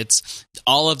 Bill. It's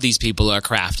all of these people are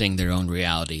crafting their own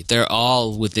reality. They're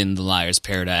all within the liar's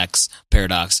paradox.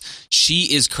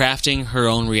 She is crafting her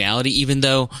own reality, even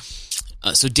though...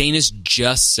 so Danish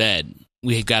just said,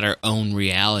 we've got our own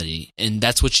reality. And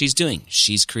that's what she's doing.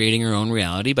 She's creating her own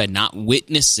reality by not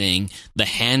witnessing the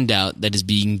handout that is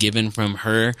being given from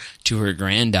her to her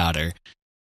granddaughter.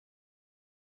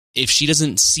 If she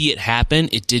doesn't see it happen,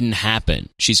 it didn't happen.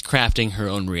 She's crafting her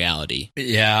own reality.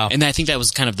 Yeah. And I think that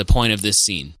was kind of the point of this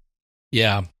scene.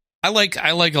 Yeah. I like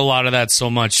a lot of that so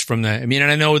much from and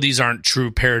I know these aren't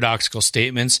true paradoxical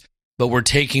statements, but we're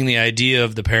taking the idea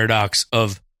of the paradox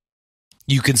of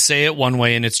you can say it one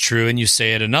way and it's true, and you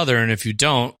say it another, and if you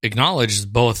don't acknowledge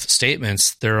both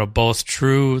statements, they're both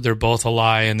true, they're both a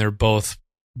lie, and they're both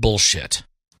bullshit.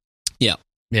 Yeah.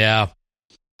 Yeah.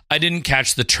 I didn't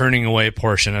catch the turning away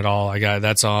portion at all.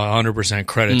 That's 100%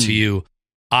 credit to you.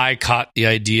 I caught the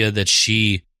idea that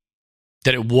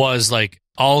it was like,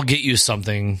 I'll get you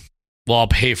something, well, I'll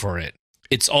pay for it.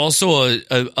 It's also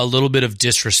a little bit of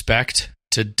disrespect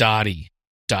to Dot,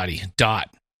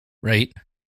 right?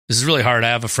 This is really hard.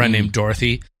 I have a friend named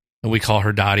Dorothy, and we call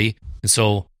her Dottie, and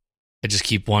so I just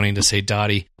keep wanting to say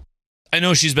Dottie. I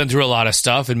know she's been through a lot of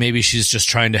stuff, and maybe she's just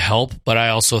trying to help, but I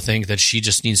also think that she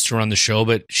just needs to run the show,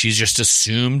 but she's just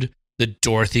assumed that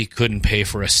Dorothy couldn't pay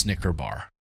for a Snicker bar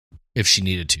if she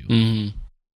needed to. Mm-hmm.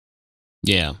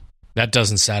 Yeah. That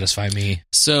doesn't satisfy me.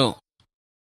 So,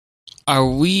 are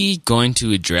we going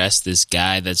to address this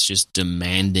guy that's just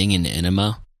demanding an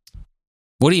enema?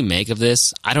 What do you make of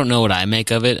this? I don't know what I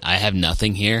make of it. I have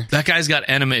nothing here. That guy's got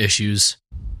enema issues,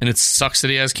 and it sucks that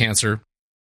he has cancer,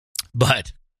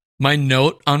 but... my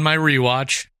note on my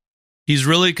rewatch, he's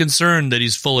really concerned that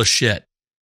he's full of shit.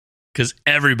 Because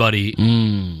everybody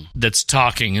that's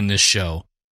talking in this show,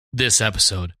 this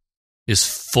episode, is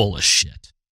full of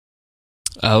shit.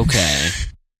 Okay.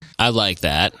 I like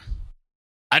that.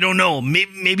 I don't know.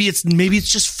 Maybe it's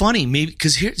just funny. Maybe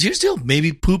because here's the deal.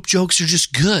 Maybe poop jokes are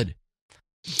just good.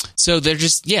 So they're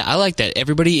just, I like that.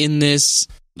 Everybody in this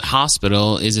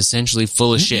hospital is essentially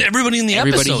full of shit. Everybody in the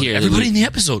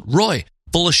episode. Roy,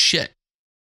 full of shit.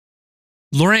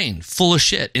 Lorraine, full of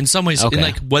shit. In some ways,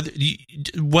 okay.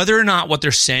 Whether or not what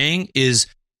they're saying is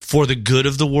for the good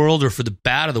of the world or for the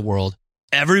bad of the world,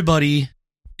 everybody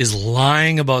is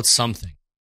lying about something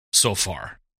so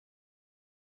far.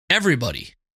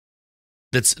 everybody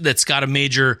that's got a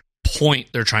major point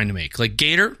they're trying to make. Like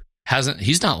Gator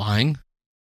he's not lying.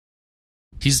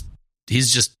 He's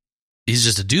just a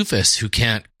doofus who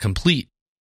can't complete.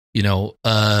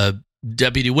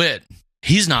 Deputy Witt,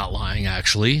 he's not lying,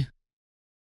 actually.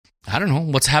 I don't know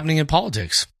what's happening in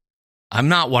politics. I'm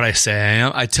not what I say I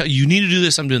am. I tell you need to do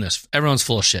this, I'm doing this. Everyone's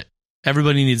full of shit.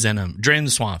 Everybody needs Venom. Drain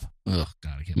the swamp. Oh,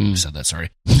 God, I can't believe I said that. Sorry.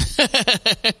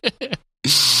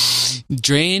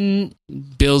 Drain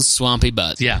Bill's swampy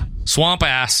butt. Yeah. Swamp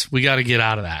ass. We got to get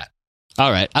out of that.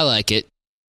 All right. I like it.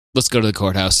 Let's go to the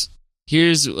courthouse.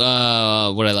 Here's what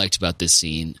I liked about this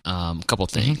scene. A couple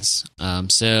things.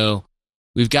 So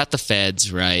we've got the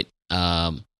feds, right?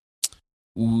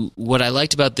 What I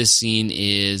liked about this scene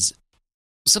is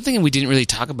something that we didn't really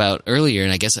talk about earlier,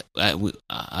 and I guess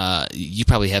you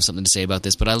probably have something to say about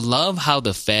this, but I love how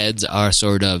the feds are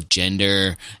sort of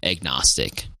gender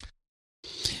agnostic.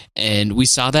 And we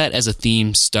saw that as a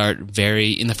theme start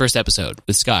in the first episode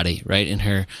with Scotty, right? In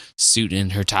her suit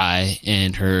and her tie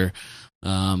and her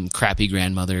crappy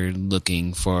grandmother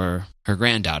looking for her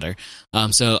granddaughter.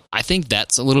 So I think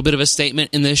that's a little bit of a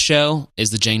statement in this show, is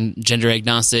the gender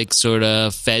agnostic sort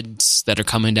of feds that are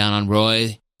coming down on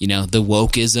Roy. The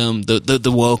wokeism,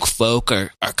 the woke folk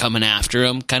are coming after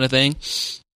him kind of thing.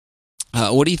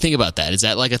 What do you think about that? Is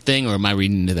that like a thing, or am I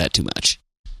reading into that too much?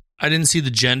 I didn't see the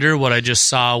gender. What I just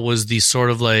saw was the sort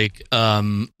of like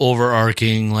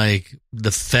overarching, like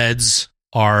the feds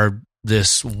are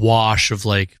this wash of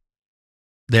like,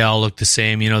 they all look the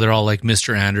same. They're all like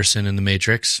Mr. Anderson in The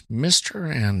Matrix.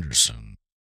 Mr. Anderson.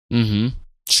 Mm-hmm.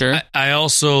 Sure. I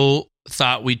also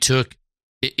thought we took,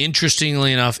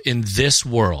 interestingly enough, in this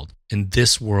world of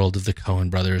the Coen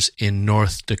brothers in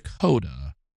North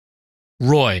Dakota,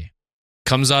 Roy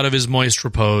comes out of his moist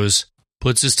repose,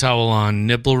 puts his towel on,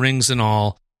 nipple rings and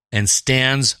all, and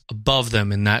stands above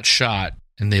them in that shot.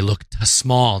 And they look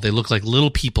small. They look like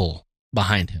little people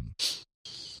behind him.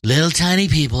 Little tiny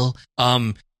people.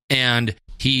 And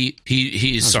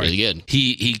he's sorry. Really good.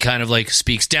 He kind of like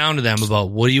speaks down to them about,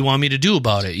 what do you want me to do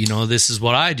about it? This is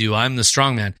what I do. I'm the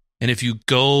strong man. And if you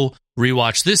go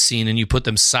rewatch this scene and you put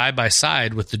them side by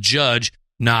side with the judge,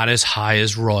 not as high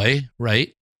as Roy,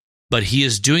 right? But he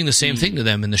is doing the same thing to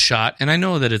them in the shot. And I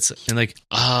know that it's like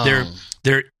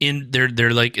they're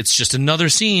like, it's just another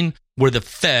scene where the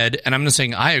Fed, and I'm not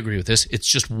saying I agree with this, it's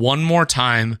just one more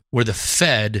time where the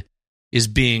Fed is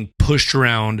being pushed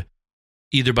around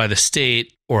either by the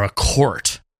state or a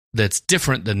court that's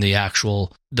different than the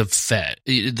Fed,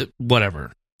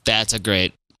 whatever. That's a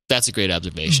great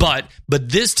observation. But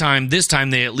this time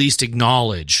they at least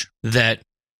acknowledge that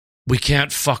we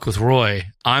can't fuck with Roy.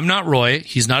 I'm not Roy.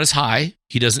 He's not as high.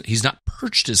 He's not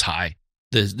perched as high,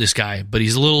 this guy, but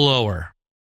he's a little lower.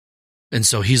 And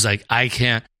so he's like, I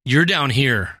can't. You're down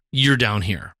here. You're down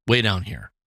here. Way down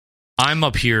here. I'm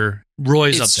up here.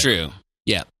 Roy's up there. It's true.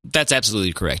 Yeah, that's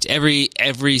absolutely correct.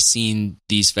 Every scene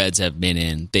these feds have been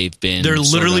in, they're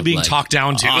literally being talked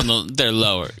down to. They're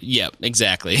lower. Yeah,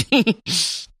 exactly.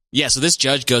 Yeah, so this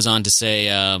judge goes on to say,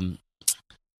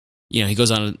 he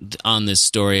goes on this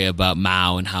story about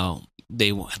Mao and how they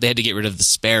had to get rid of the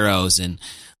sparrows, and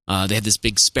they had this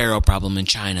big sparrow problem in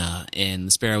China, and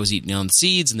the sparrow was eating on the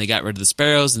seeds, and they got rid of the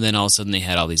sparrows, and then all of a sudden they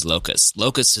had all these locusts.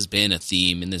 Locusts has been a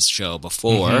theme in this show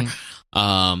before,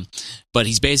 but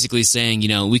he's basically saying,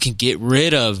 we can get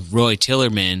rid of Roy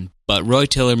Tillerman, but Roy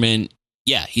Tillerman,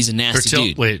 yeah, he's a nasty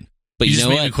dude. Wait, but you just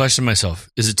made me question myself.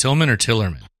 Is it Tillman or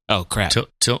Tillerman? Oh, crap. Oh,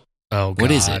 God.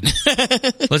 What is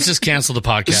it? Let's just cancel the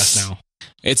podcast now.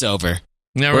 It's over.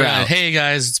 Now we're out. Hey,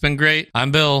 guys, it's been great.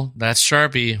 I'm Bill. That's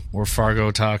Sharpie. We're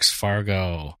Fargo Talks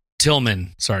Fargo.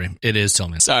 Tillman. Sorry, it is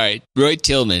Tillman. Sorry, Roy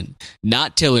Tillman.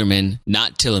 Not Tillerman.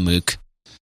 Not Tillamook.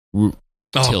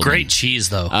 Tillman. Great cheese,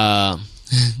 though.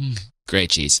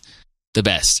 Great cheese. The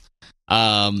best.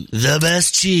 The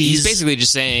best cheese. He's basically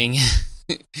just saying,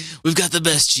 we've got the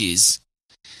best cheese.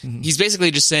 He's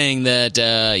basically just saying that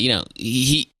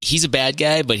he's a bad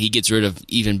guy, but he gets rid of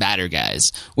even badder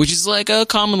guys, which is like a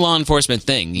common law enforcement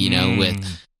thing. With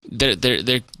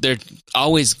they're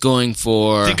always going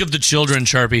for. Think of the children,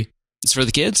 Sharpie. It's for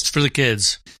the kids. It's for the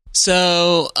kids.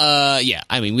 So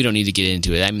we don't need to get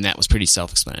into it. I mean, that was pretty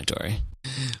self-explanatory.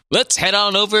 Let's head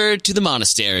on over to the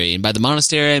monastery, and by the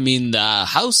monastery, I mean the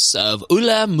house of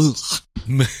Ula Much.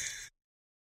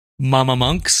 Mama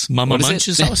Munch's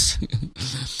house?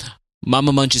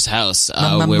 Mama Munch's house,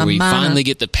 where we finally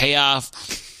get the payoff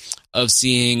of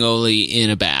seeing Oli in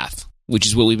a bath, which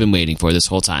is what we've been waiting for this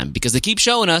whole time, because they keep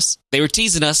showing us. They were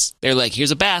teasing us. They're like,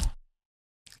 here's a bath.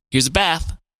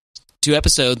 2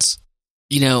 episodes.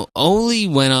 Oli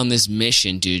went on this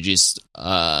mission to just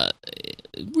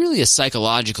really a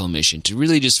psychological mission to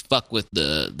really just fuck with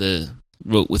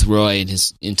with Roy and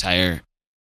his entire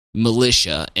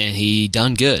militia, and he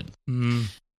done good. Mm.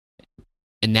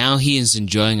 And now he is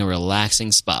enjoying a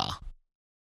relaxing spa.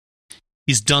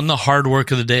 He's done the hard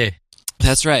work of the day.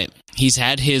 That's right. He's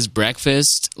had his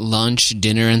breakfast, lunch,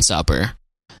 dinner, and supper,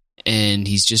 and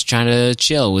he's just trying to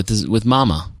chill with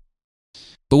Mama.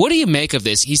 But what do you make of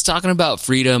this? He's talking about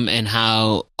freedom and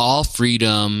how all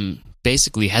freedom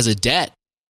basically has a debt,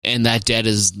 and that debt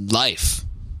is life.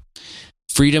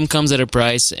 Freedom comes at a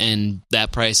price, and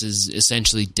that price is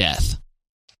essentially death.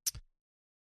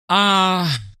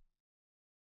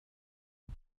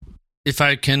 If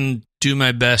I can do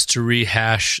my best to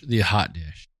rehash the hot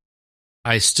dish,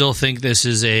 I still think this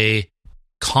is a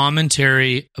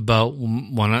commentary about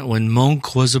when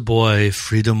Monk was a boy,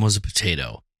 freedom was a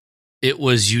potato. It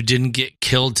was, you didn't get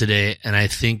killed today, and I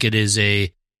think it is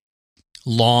a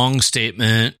long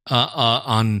statement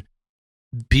on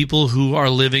people who are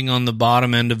living on the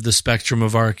bottom end of the spectrum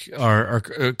of our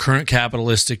current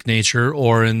capitalistic nature,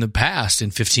 or in the past, in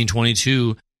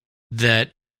 1522,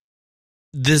 that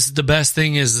the best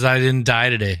thing is that I didn't die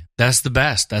today. That's the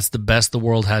best. That's the best the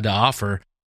world had to offer.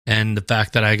 And the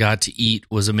fact that I got to eat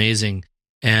was amazing.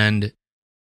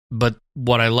 But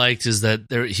what I liked is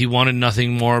that he wanted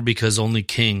nothing more, because only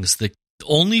kings, the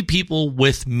only people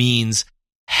with means,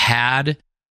 had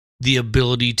the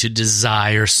ability to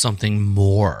desire something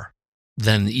more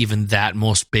than even that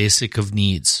most basic of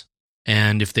needs.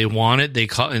 And if they want it, they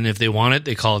call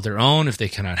it their own. If they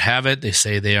cannot have it, they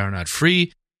say they are not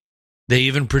free. They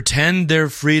even pretend their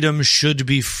freedom should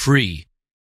be free.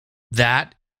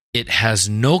 That it has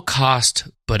no cost,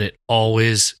 but it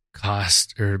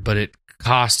cost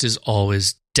is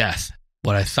always death.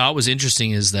 What I thought was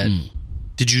interesting is that,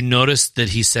 did you notice that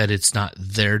he said it's not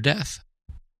their death?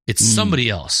 It's somebody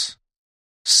else.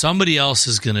 Somebody else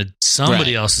is gonna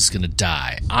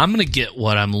die. I'm gonna get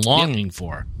what I'm longing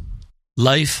for.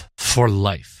 Life for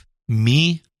life.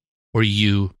 Me or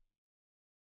you.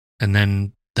 And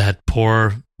then that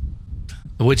poor,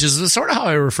 which is sort of how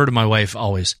I refer to my wife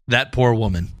always, that poor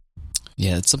woman.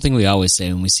 Yeah, it's something we always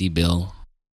say when we see Bill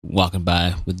walking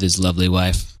by with his lovely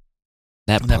wife.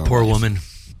 That poor woman.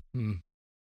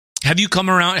 Have you come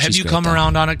around? Have you come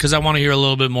around on it? Because I want to hear a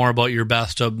little bit more about your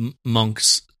bathtub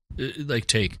monks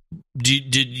take.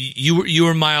 You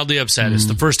were mildly upset. It's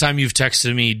the first time you've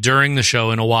texted me during the show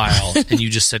in a while, and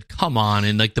you just said, "Come on!"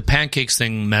 And like the pancakes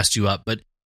thing messed you up, but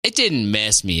it didn't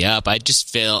mess me up. It just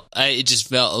felt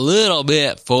a little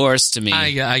bit forced to me.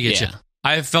 I get you.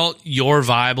 I felt your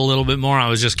vibe a little bit more. I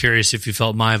was just curious if you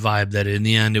felt my vibe, that in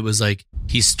the end it was like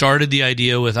he started the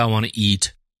idea with "I want to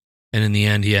eat," and in the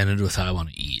end he ended with "I want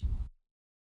to eat."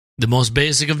 The most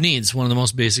basic of needs, one of the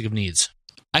most basic of needs.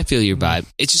 I feel your vibe.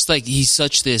 It's just like he's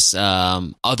such this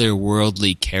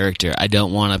otherworldly character. I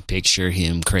don't want to picture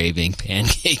him craving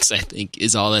pancakes, I think,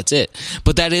 is all that's it.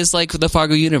 But that is like the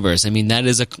Fargo universe. I mean,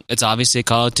 it's obviously a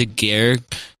call to Gare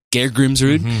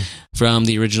Grimsrud from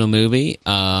the original movie,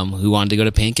 who wanted to go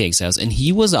to Pancake's house. And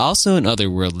he was also an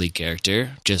otherworldly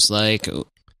character, just like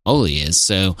Oli is.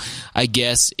 So I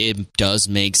guess it does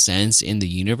make sense in the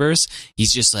universe.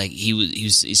 He's just like,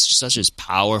 he's just such a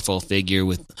powerful figure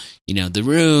with, the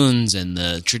runes and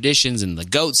the traditions and the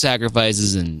goat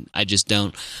sacrifices. And I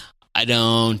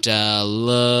don't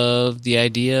love the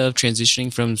idea of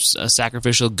transitioning from a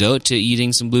sacrificial goat to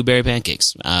eating some blueberry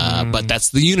pancakes. But that's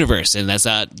the universe, and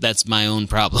that's my own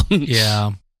problem.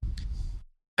 Yeah.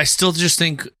 I still just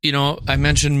think, I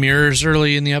mentioned mirrors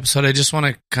early in the episode. I just want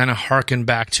to kind of harken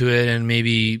back to it and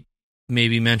maybe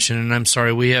mention, and I'm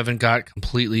sorry, we haven't got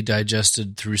completely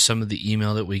digested through some of the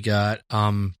email that we got.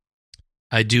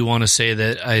 I do want to say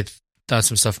that I thought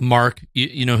some stuff. Mark,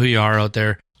 you know who you are out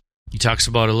there. He talks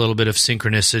about a little bit of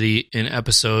synchronicity in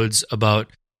episodes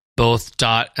about both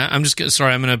Dot. I'm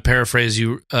going to paraphrase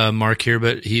you, Mark, here,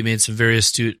 but he made some very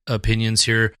astute opinions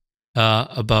here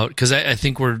about, because I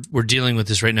think we're dealing with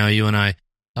this right now, you and I,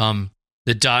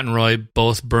 that Dot and Roy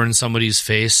both burn somebody's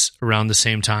face around the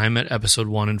same time at episode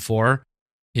 1 and 4.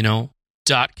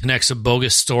 Dot connects a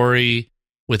bogus story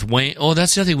with Wayne. Oh,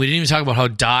 that's the other thing. We didn't even talk about how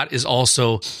Dot is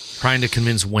also trying to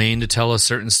convince Wayne to tell a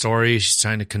certain story. She's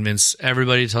trying to convince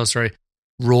everybody to tell a story.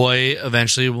 Roy,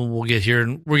 eventually, we'll get here,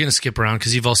 and we're going to skip around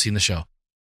because you've all seen the show.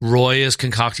 Roy is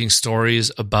concocting stories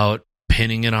about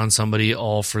pinning it on somebody,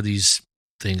 all for these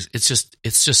things. It's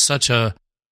just such a...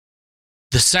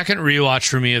 The second rewatch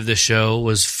for me of this show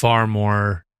was far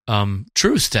more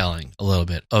truth-telling, a little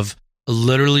bit, of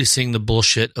literally seeing the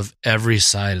bullshit of every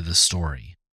side of the story.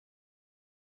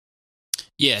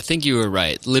 Yeah, I think you were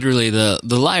right. Literally, the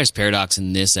Liar's Paradox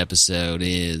in this episode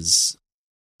is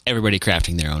everybody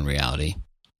crafting their own reality.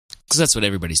 Because that's what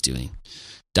everybody's doing.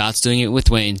 Dot's doing it with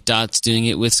Wayne. Dot's doing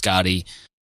it with Scotty.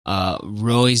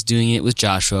 Roy's doing it with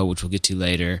Joshua, which we'll get to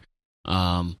later.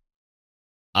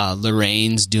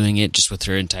 Lorraine's doing it just with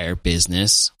her entire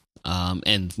business.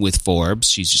 And with Forbes,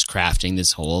 she's just crafting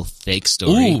this whole fake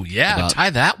story. Ooh, yeah, tie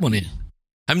that one in.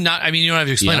 You don't have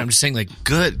to explain. Yeah. I'm just saying, like,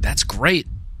 good. That's great.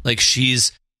 Like,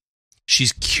 she's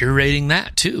curating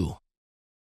that too.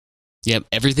 Yep,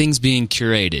 everything's being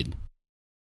curated.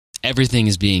 Everything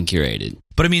is being curated.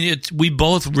 But I mean, we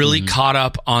both really caught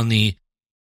up on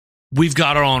we've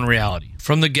got our own reality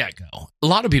from the get-go. A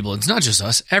lot of people, it's not just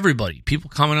us, everybody.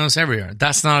 People comment on us everywhere.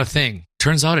 That's not a thing.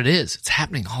 Turns out it is. It's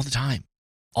happening all the time.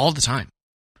 All the time.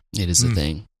 It is a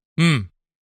thing.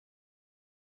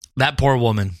 That poor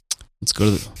woman. Let's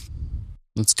go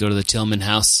to the Tillman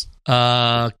house.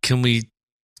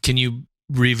 Can you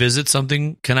revisit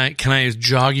something? Can I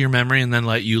jog your memory and then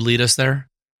let you lead us there?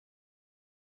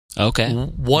 Okay.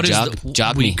 What is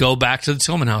we go back to the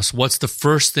Tillman house. What's the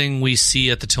first thing we see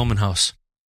at the Tillman house?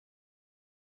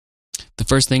 The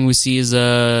first thing we see is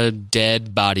a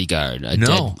dead bodyguard.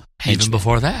 Even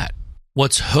before that.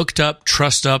 What's hooked up,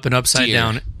 trussed up, and upside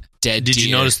down? Dead Did deer.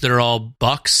 you notice they're all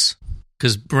bucks?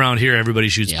 Because around here, everybody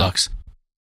shoots bucks.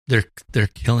 They're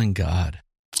killing God.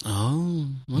 Oh,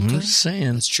 okay. I'm just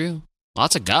saying. That's true.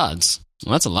 Lots of gods.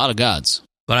 Well, that's a lot of gods.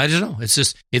 But I don't know. It's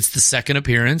the second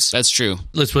appearance. That's true.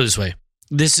 Let's put it this way.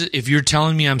 If you're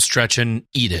telling me I'm stretching,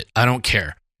 eat it. I don't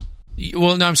care.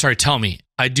 Well, no, I'm sorry. Tell me.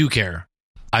 I do care.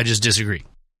 I just disagree.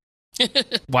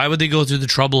 Why would they go through the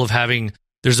trouble of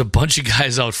there's a bunch of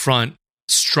guys out front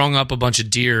strung up a bunch of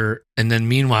deer, and then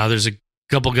meanwhile there's a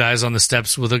couple guys on the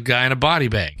steps with a guy in a body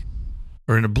bag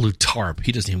or in a blue tarp.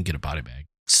 He doesn't even get a body bag.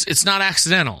 It's not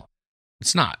accidental.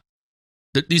 It's not.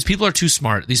 These people are too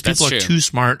smart. These people are too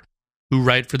smart who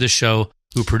write for this show,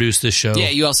 who produce this show. Yeah,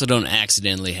 you also don't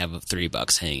accidentally have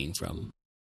 $3 hanging from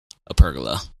a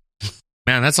pergola.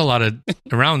 Man, that's a lot of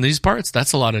around these parts.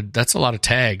 That's a lot of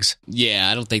tags. Yeah,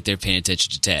 I don't think they're paying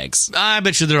attention to tags. I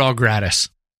bet you they're all gratis.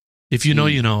 If you know,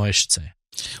 you know. I should say.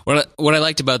 What I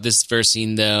liked about this first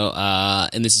scene, though,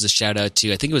 and this is a shout out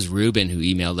to, I think it was Ruben who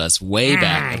emailed us way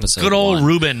back episode. Good old 1.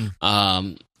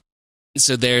 Ruben.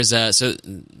 So there's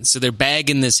so they're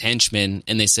bagging this henchman,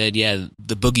 and they said, yeah,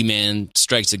 the boogeyman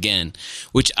strikes again,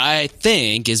 which I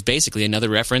think is basically another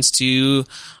reference to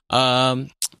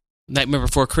Nightmare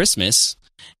Before Christmas,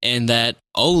 and that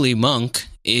Ole Monk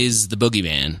is the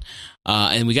boogeyman.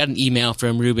 And we got an email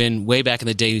from Ruben way back in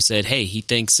the day who said, hey, he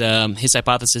thinks his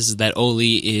hypothesis is that Ole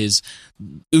is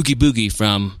Oogie Boogie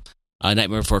from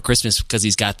Nightmare Before Christmas because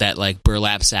he's got that like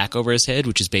burlap sack over his head,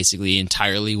 which is basically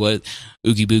entirely what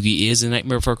Oogie Boogie is in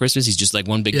Nightmare Before Christmas. He's just like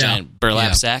one big giant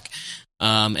burlap sack.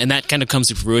 And that kind of comes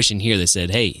to fruition here. They said,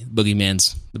 hey, the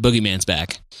boogeyman's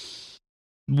back.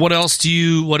 What else did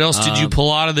you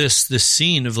pull out of this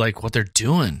scene of like what they're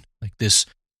doing? Like this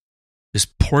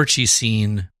porchy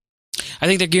scene. I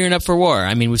think they're gearing up for war.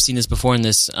 I mean, we've seen this before in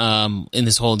this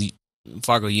whole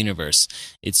Fargo universe.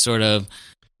 It's sort of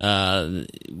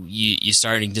you're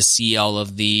starting to see all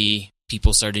of the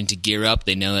people starting to gear up.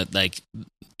 They know that like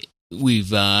we've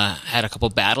had a couple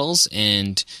battles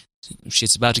and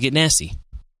shit's about to get nasty.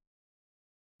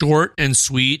 Short and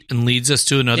sweet and leads us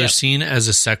to another scene as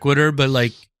a sequitur, but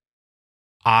like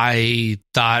I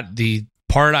thought the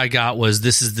part I got was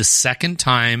this is the second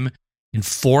time in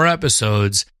 4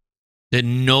 episodes that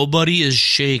nobody is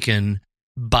shaken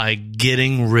by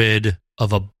getting rid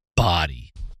of a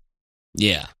body.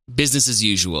 Yeah, business as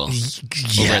usual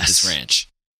over at this ranch.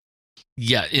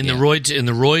 Yeah, in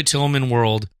the Roy Tillman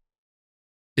world,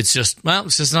 it's just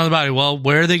another body. Well,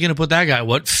 where are they going to put that guy?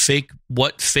 What fake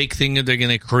thing are they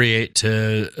going to create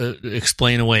to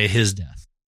explain away his death?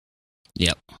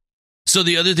 Yep. So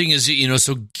the other thing is,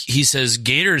 so he says,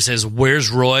 Gator says, where's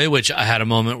Roy? Which I had a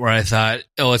moment where I thought,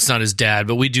 oh, it's not his dad,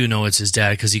 but we do know it's his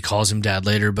dad because he calls him dad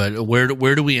later. But where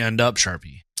do we end up,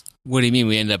 Sharpie? What do you mean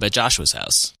we end up at Joshua's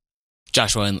house?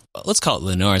 Joshua and let's call it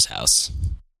Lenore's house.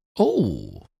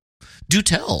 Oh, do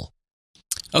tell.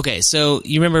 Okay, so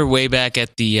you remember way back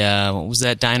at the, what was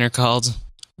that diner called?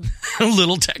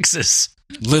 Little Texas.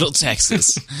 Little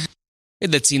Texas.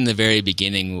 That scene in the very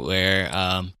beginning where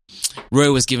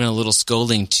Roy was given a little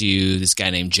scolding to this guy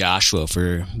named Joshua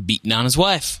for beating on his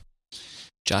wife.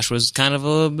 Joshua's kind of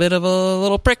a bit of a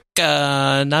little prick,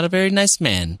 not a very nice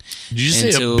man. Did you say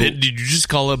a bit? Did you just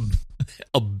call him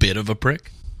a bit of a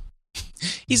prick?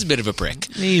 He's a bit of a prick.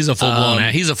 He's a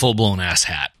full blown ass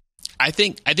hat. I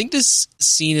think this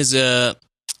scene is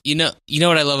you know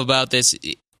what I love about this?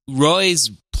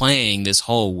 Roy's playing this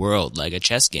whole world like a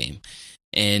chess game,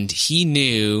 and he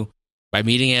knew by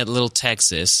meeting at Little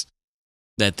Texas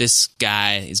that this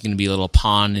guy is going to be a little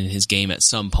pawn in his game at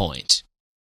some point.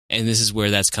 And this is where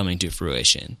that's coming to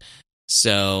fruition.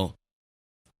 So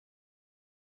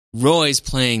Roy's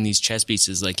playing these chess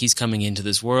pieces. Like, he's coming into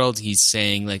this world. He's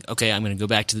saying, like, okay, I'm going to go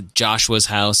back to Joshua's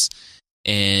house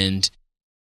and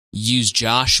use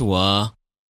Joshua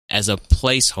as a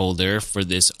placeholder for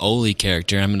this Oli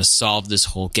character. I'm going to solve this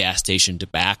whole gas station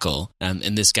debacle. And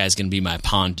this guy's going to be my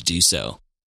pawn to do so.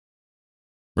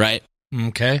 Right?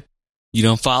 Okay. You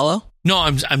don't follow? No,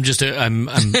 I'm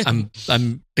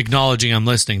acknowledging I'm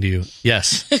listening to you.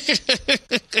 Yes.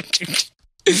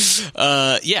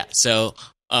 Yeah. So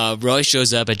Roy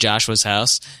shows up at Joshua's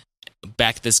house,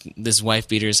 back at this wife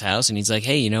beater's house, and he's like,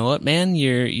 "Hey, you know what, man?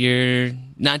 You're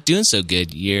not doing so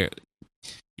good. You're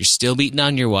still beating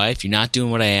on your wife. You're not doing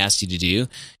what I asked you to do.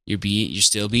 You're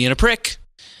still being a prick,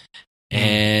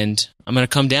 and I'm gonna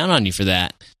come down on you for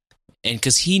that." And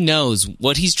because he knows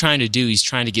what he's trying to do, he's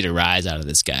trying to get a rise out of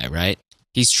this guy, right?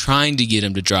 He's trying to get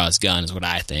him to draw his gun, is what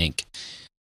I think,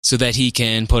 so that he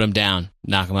can put him down,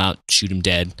 knock him out, shoot him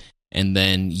dead, and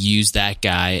then use that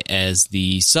guy as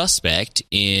the suspect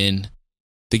in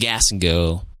the gas and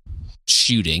go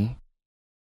shooting,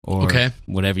 or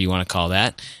whatever you want to call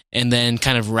that, and then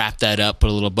kind of wrap that up,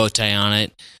 put a little bow tie on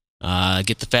it,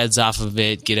 get the feds off of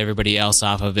it, get everybody else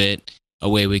off of it.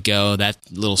 Away we go. That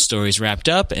little story's wrapped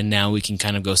up, and now we can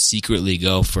kind of secretly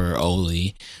go for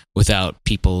Oli without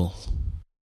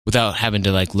having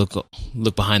to like look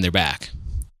behind their back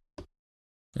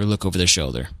or look over their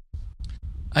shoulder.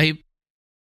 I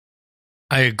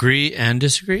agree and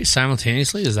disagree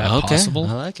simultaneously. Is that possible?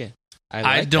 I like it.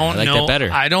 I don't know. That better.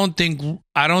 I don't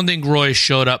think Roy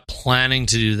showed up planning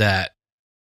to do that.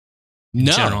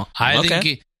 No. General.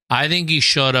 I think he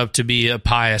showed up to be a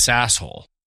pious asshole.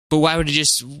 But why would he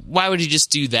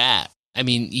just do that? I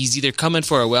mean, he's either coming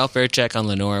for a welfare check on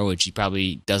Lenore, which he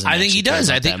probably doesn't. I think he does.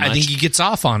 I think he gets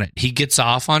off on it. He gets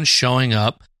off on showing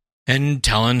up and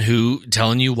telling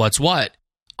you what's what.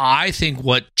 I think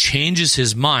what changes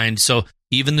his mind. So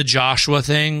even the Joshua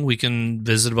thing, we can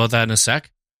visit about that in a sec.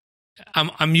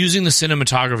 I'm using the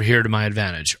cinematography here to my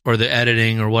advantage, or the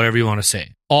editing, or whatever you want to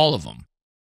say. All of them.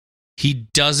 He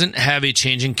doesn't have a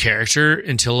change in character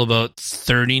until about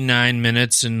 39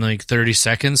 minutes and like 30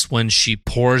 seconds when she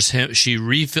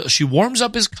she warms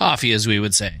up his coffee, as we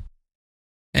would say.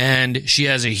 And she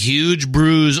has a huge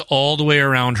bruise all the way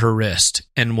around her wrist.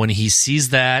 And when he sees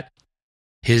that,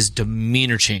 his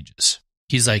demeanor changes.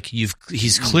 He's like,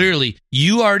 he's clearly,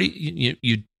 you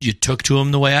took to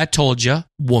him the way I told you,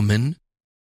 woman.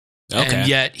 Okay. And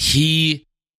yet he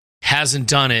hasn't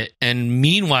done it. And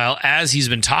meanwhile, as he's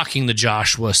been talking the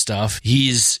Joshua stuff,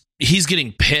 he's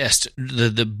getting pissed.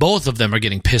 The both of them are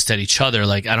getting pissed at each other.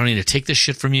 Like, I don't need to take this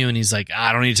shit from you. And he's like,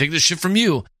 I don't need to take this shit from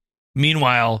you.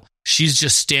 Meanwhile, she's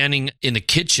just standing in the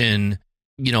kitchen,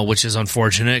 which is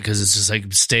unfortunate because it's just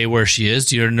like, stay where she is.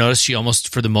 Do you notice she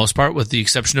almost, for the most part, with the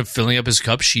exception of filling up his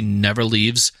cup, she never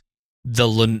leaves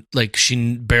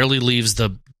she barely leaves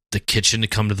the kitchen to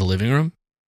come to the living room.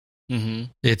 Mm-hmm.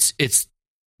 It's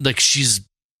like she's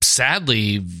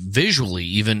sadly visually,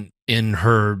 even in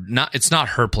her, it's not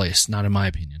her place, not in my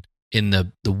opinion, in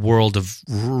the world of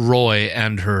Roy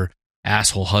and her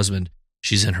asshole husband,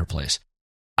 she's in her place.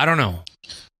 I don't know.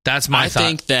 That's my thought.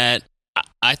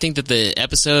 I think that the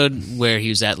episode where he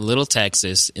was at Little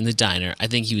Texas in the diner, I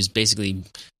think he was basically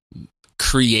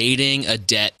creating a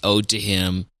debt owed to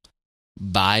him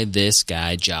by this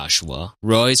guy, Joshua.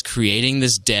 Roy's creating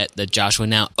this debt that Joshua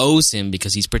now owes him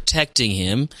because he's protecting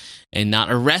him and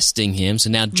not arresting him. So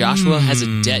now Joshua has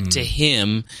a debt to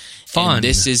him. Fun. And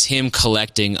this is him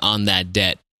collecting on that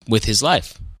debt with his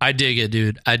life. I dig it,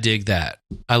 dude. I dig that.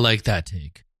 I like that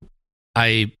take.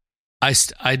 I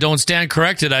don't stand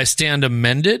corrected. I stand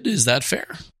amended. Is that fair?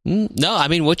 No, I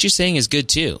mean, what you're saying is good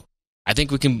too. I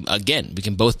think we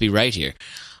can both be right here.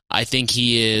 I think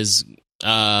he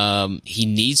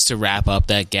needs to wrap up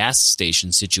that gas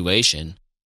station situation,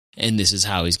 and this is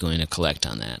how he's going to collect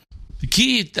on that. The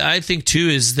key, I think, too,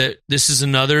 is that this is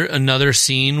another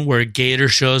scene where Gator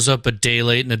shows up a day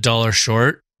late and $1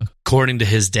 short, according to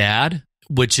his dad,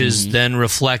 which is then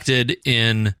reflected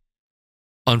in,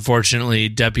 unfortunately,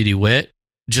 Deputy Witt.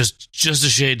 Just a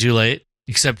shade too late,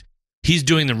 except he's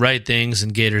doing the right things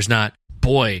and Gator's not.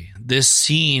 Boy, this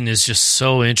scene is just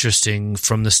so interesting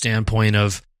from the standpoint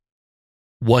of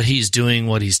what he's doing,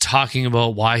 what he's talking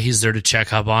about, why he's there to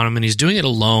check up on him, and he's doing it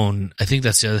alone. I think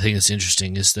that's the other thing that's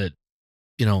interesting is that,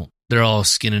 they're all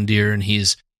skin and deer, and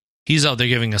he's out there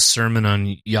giving a sermon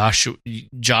on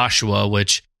Joshua,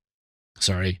 which,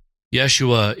 sorry,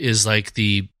 Yeshua is like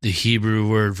the Hebrew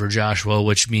word for Joshua,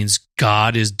 which means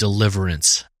God is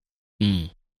deliverance. And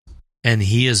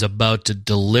he is about to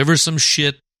deliver some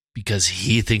shit because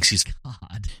he thinks he's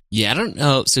God. Yeah, I don't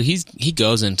know. So he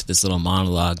goes into this little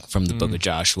monologue from the book of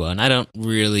Joshua, and I don't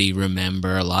really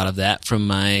remember a lot of that from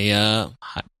my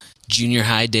junior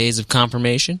high days of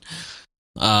confirmation.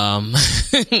 I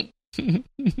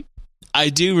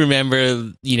do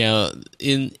remember,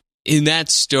 in that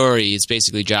story, it's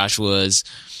basically Joshua's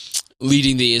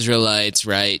leading the Israelites,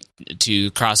 right,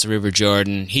 to cross the River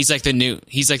Jordan. He's like the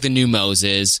new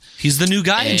Moses. He's the new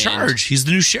guy in charge. He's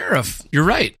the new sheriff. You're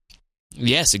right.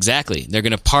 Yes, exactly. They're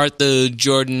going to part the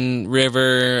Jordan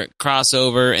River, cross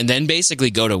over, and then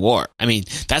basically go to war. I mean,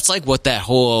 that's like what that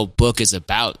whole book is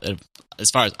about,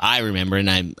 as far as I remember, and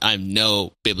I'm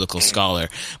no biblical scholar,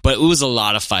 but it was a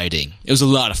lot of fighting. It was a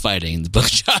lot of fighting in the book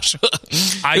of Joshua.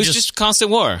 It was just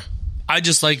constant war. I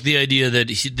just like the idea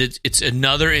that it's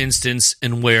another instance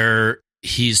in where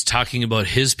he's talking about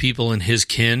his people and his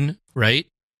kin, right?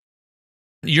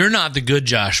 You're not the good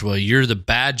Joshua. You're the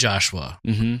bad Joshua.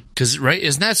 Because, right,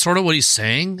 isn't that sort of what he's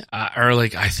saying? Or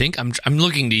like, I think I'm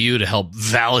looking to you to help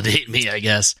validate me, I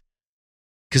guess.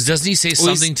 Because doesn't he say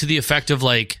something to the effect of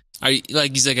like,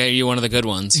 he's like, are you one of the good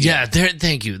ones? Yeah,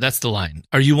 thank you. That's the line.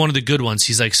 Are you one of the good ones?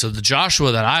 He's like, so the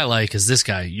Joshua that I like is this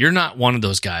guy. You're not one of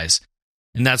those guys.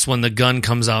 And that's when the gun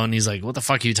comes out and he's like, what the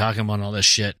fuck are you talking about, all this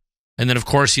shit? And then, of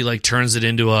course, he like turns it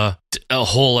into a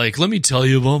whole like, let me tell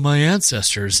you about my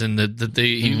ancestors and that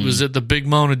he was at the big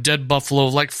mound of dead buffalo.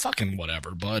 Like, fucking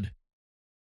whatever, bud.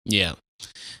 Yeah,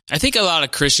 I think a lot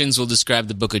of Christians will describe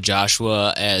the Book of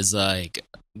Joshua as like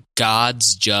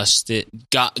God's justice,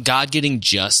 God getting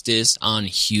justice on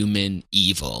human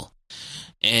evil,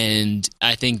 and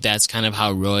I think that's kind of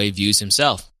how Roy views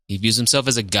himself. He views himself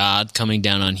as a God coming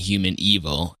down on human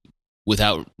evil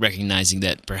without recognizing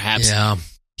that perhaps. Yeah.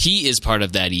 He is part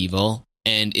of that evil.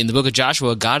 And in the book of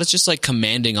Joshua, God is just like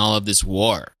commanding all of this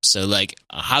war. So like,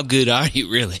 how good are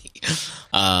you really?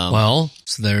 Well,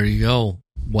 so there you go.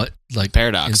 What, like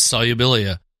paradox.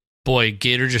 Insolubilia. Boy,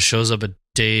 Gator just shows up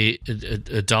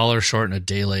a dollar short and a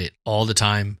day late all the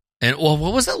time. And well,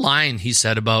 what was that line he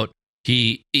said about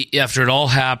he after it all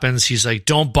happens, he's like,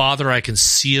 don't bother. I can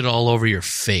see it all over your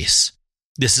face.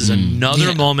 This is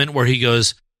another moment where he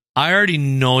goes, I already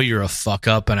know you're a fuck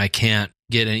up and you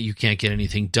can't get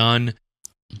anything done.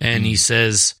 And he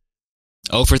says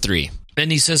 0 for 3.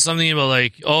 And he says something about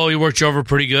like, oh, he worked you over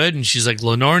pretty good. And she's like,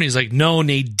 Lenore. And he's like, no,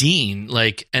 Nadine.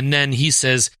 Like, and then he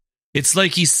says, it's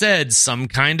like he said, some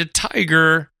kind of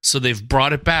tiger. So they've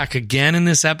brought it back again in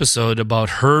this episode about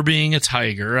her being a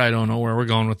tiger. I don't know where we're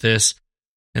going with this.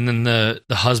 And then the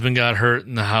husband got hurt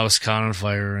and the house caught on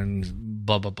fire and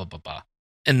blah, blah, blah, blah, blah.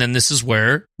 And then this is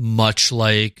where, much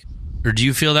like, or do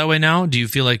you feel that way now? Do you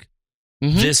feel like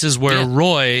this is where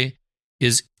Roy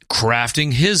is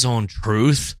crafting his own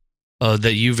truth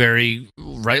that you very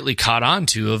rightly caught on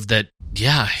to of that,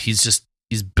 yeah, he's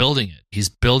building it. He's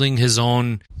building his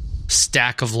own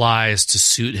stack of lies to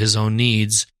suit his own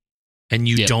needs. And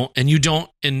you don't,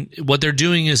 and what they're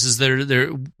doing is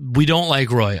we don't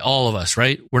like Roy, all of us,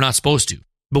 right? We're not supposed to,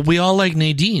 but we all like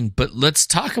Nadine. But let's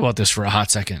talk about this for a hot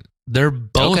second. They're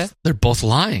both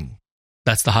lying.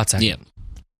 That's the hot second. Yeah.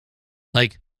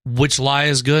 Like, which lie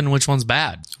is good and which one's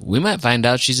bad? We might find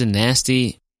out she's a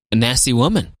nasty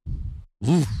woman.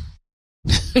 Ooh.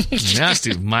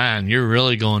 Nasty. Man, you're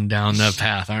really going down that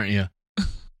path, aren't you?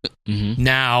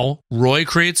 Now, Roy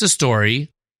creates a story.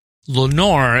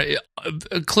 Lenore,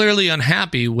 clearly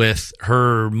unhappy with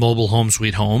her mobile home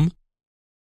sweet home,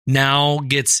 now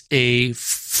gets a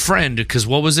friend, because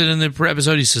what was it in the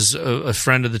episode? He says a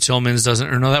friend of the Tillmans doesn't,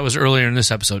 or no, that was earlier in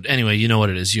this episode. Anyway, you know what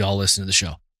it is. You all listen to the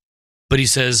show. But he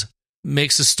says,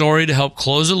 makes a story to help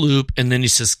close a loop, and then he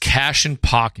says, cash in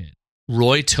pocket.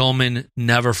 Roy Tillman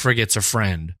never forgets a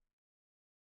friend.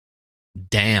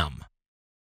 Damn.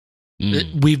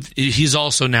 He's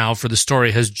also now, for the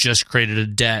story, has just created a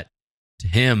debt to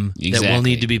him that will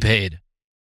need to be paid.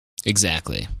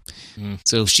 Exactly.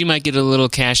 So she might get a little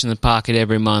cash in the pocket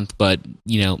every month, but,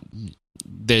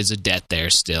 there's a debt there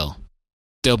still.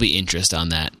 There'll be interest on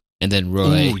that. And then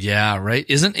Roy... Ooh, yeah, right?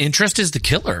 Interest is the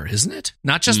killer, isn't it?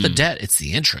 Not just the debt, it's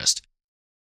the interest.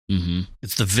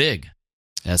 It's the VIG.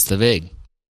 That's the VIG.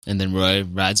 And then Roy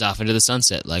rides off into the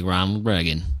sunset like Ronald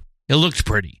Reagan. It looked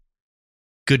pretty.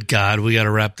 Good God, we got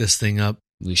to wrap this thing up.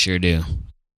 We sure do.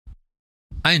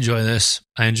 I enjoy this.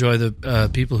 I enjoy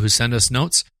the people who send us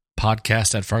notes.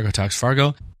 Podcast at Fargo Talks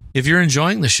Fargo. If you're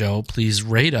enjoying the show, please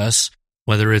rate us,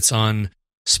 whether it's on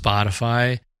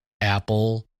Spotify,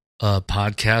 Apple,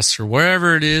 Podcasts or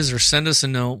wherever it is, or send us a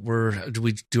note.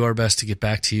 We do our best to get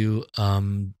back to you.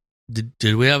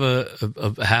 Did we have a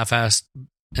half-assed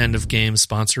end of game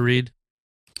sponsor read?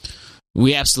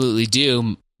 We absolutely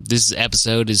do. This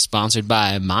episode is sponsored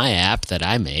by my app that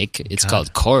I make. It's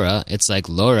called Cora. It's like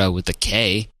Laura with a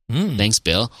K. Thanks,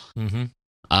 Bill. Mm-hmm.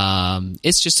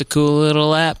 It's just a cool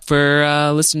little app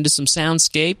for listening to some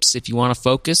soundscapes. If you want to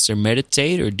focus or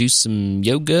meditate or do some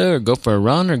yoga or go for a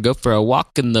run or go for a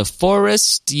walk in the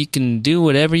forest, you can do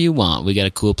whatever you want. We got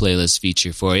a cool playlist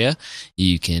feature for you.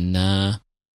 You can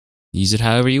use it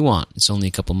however you want. It's only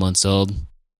a couple months old.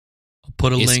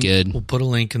 It's link. Good. We'll put a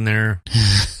link in there.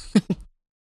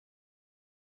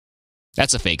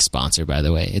 That's a fake sponsor, by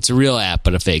the way. It's a real app,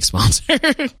 but a fake sponsor.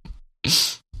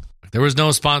 There was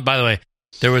no By the way,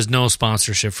 there was no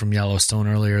sponsorship from Yellowstone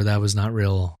earlier. That was not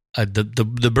real.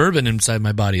 The bourbon inside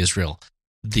my body is real.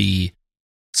 The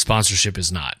sponsorship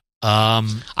is not.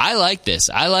 I like this.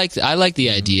 I like the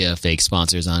idea of fake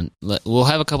sponsors. We'll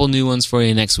have a couple new ones for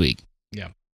you next week. Yeah.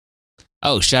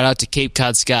 Oh, shout out to Cape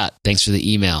Cod Scott. Thanks for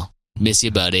the email. Miss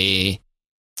you, buddy.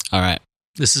 All right.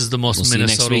 This is the most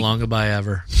Minnesota long goodbye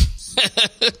ever.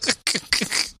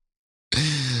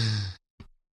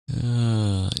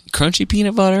 Crunchy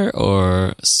peanut butter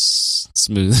or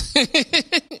smooth?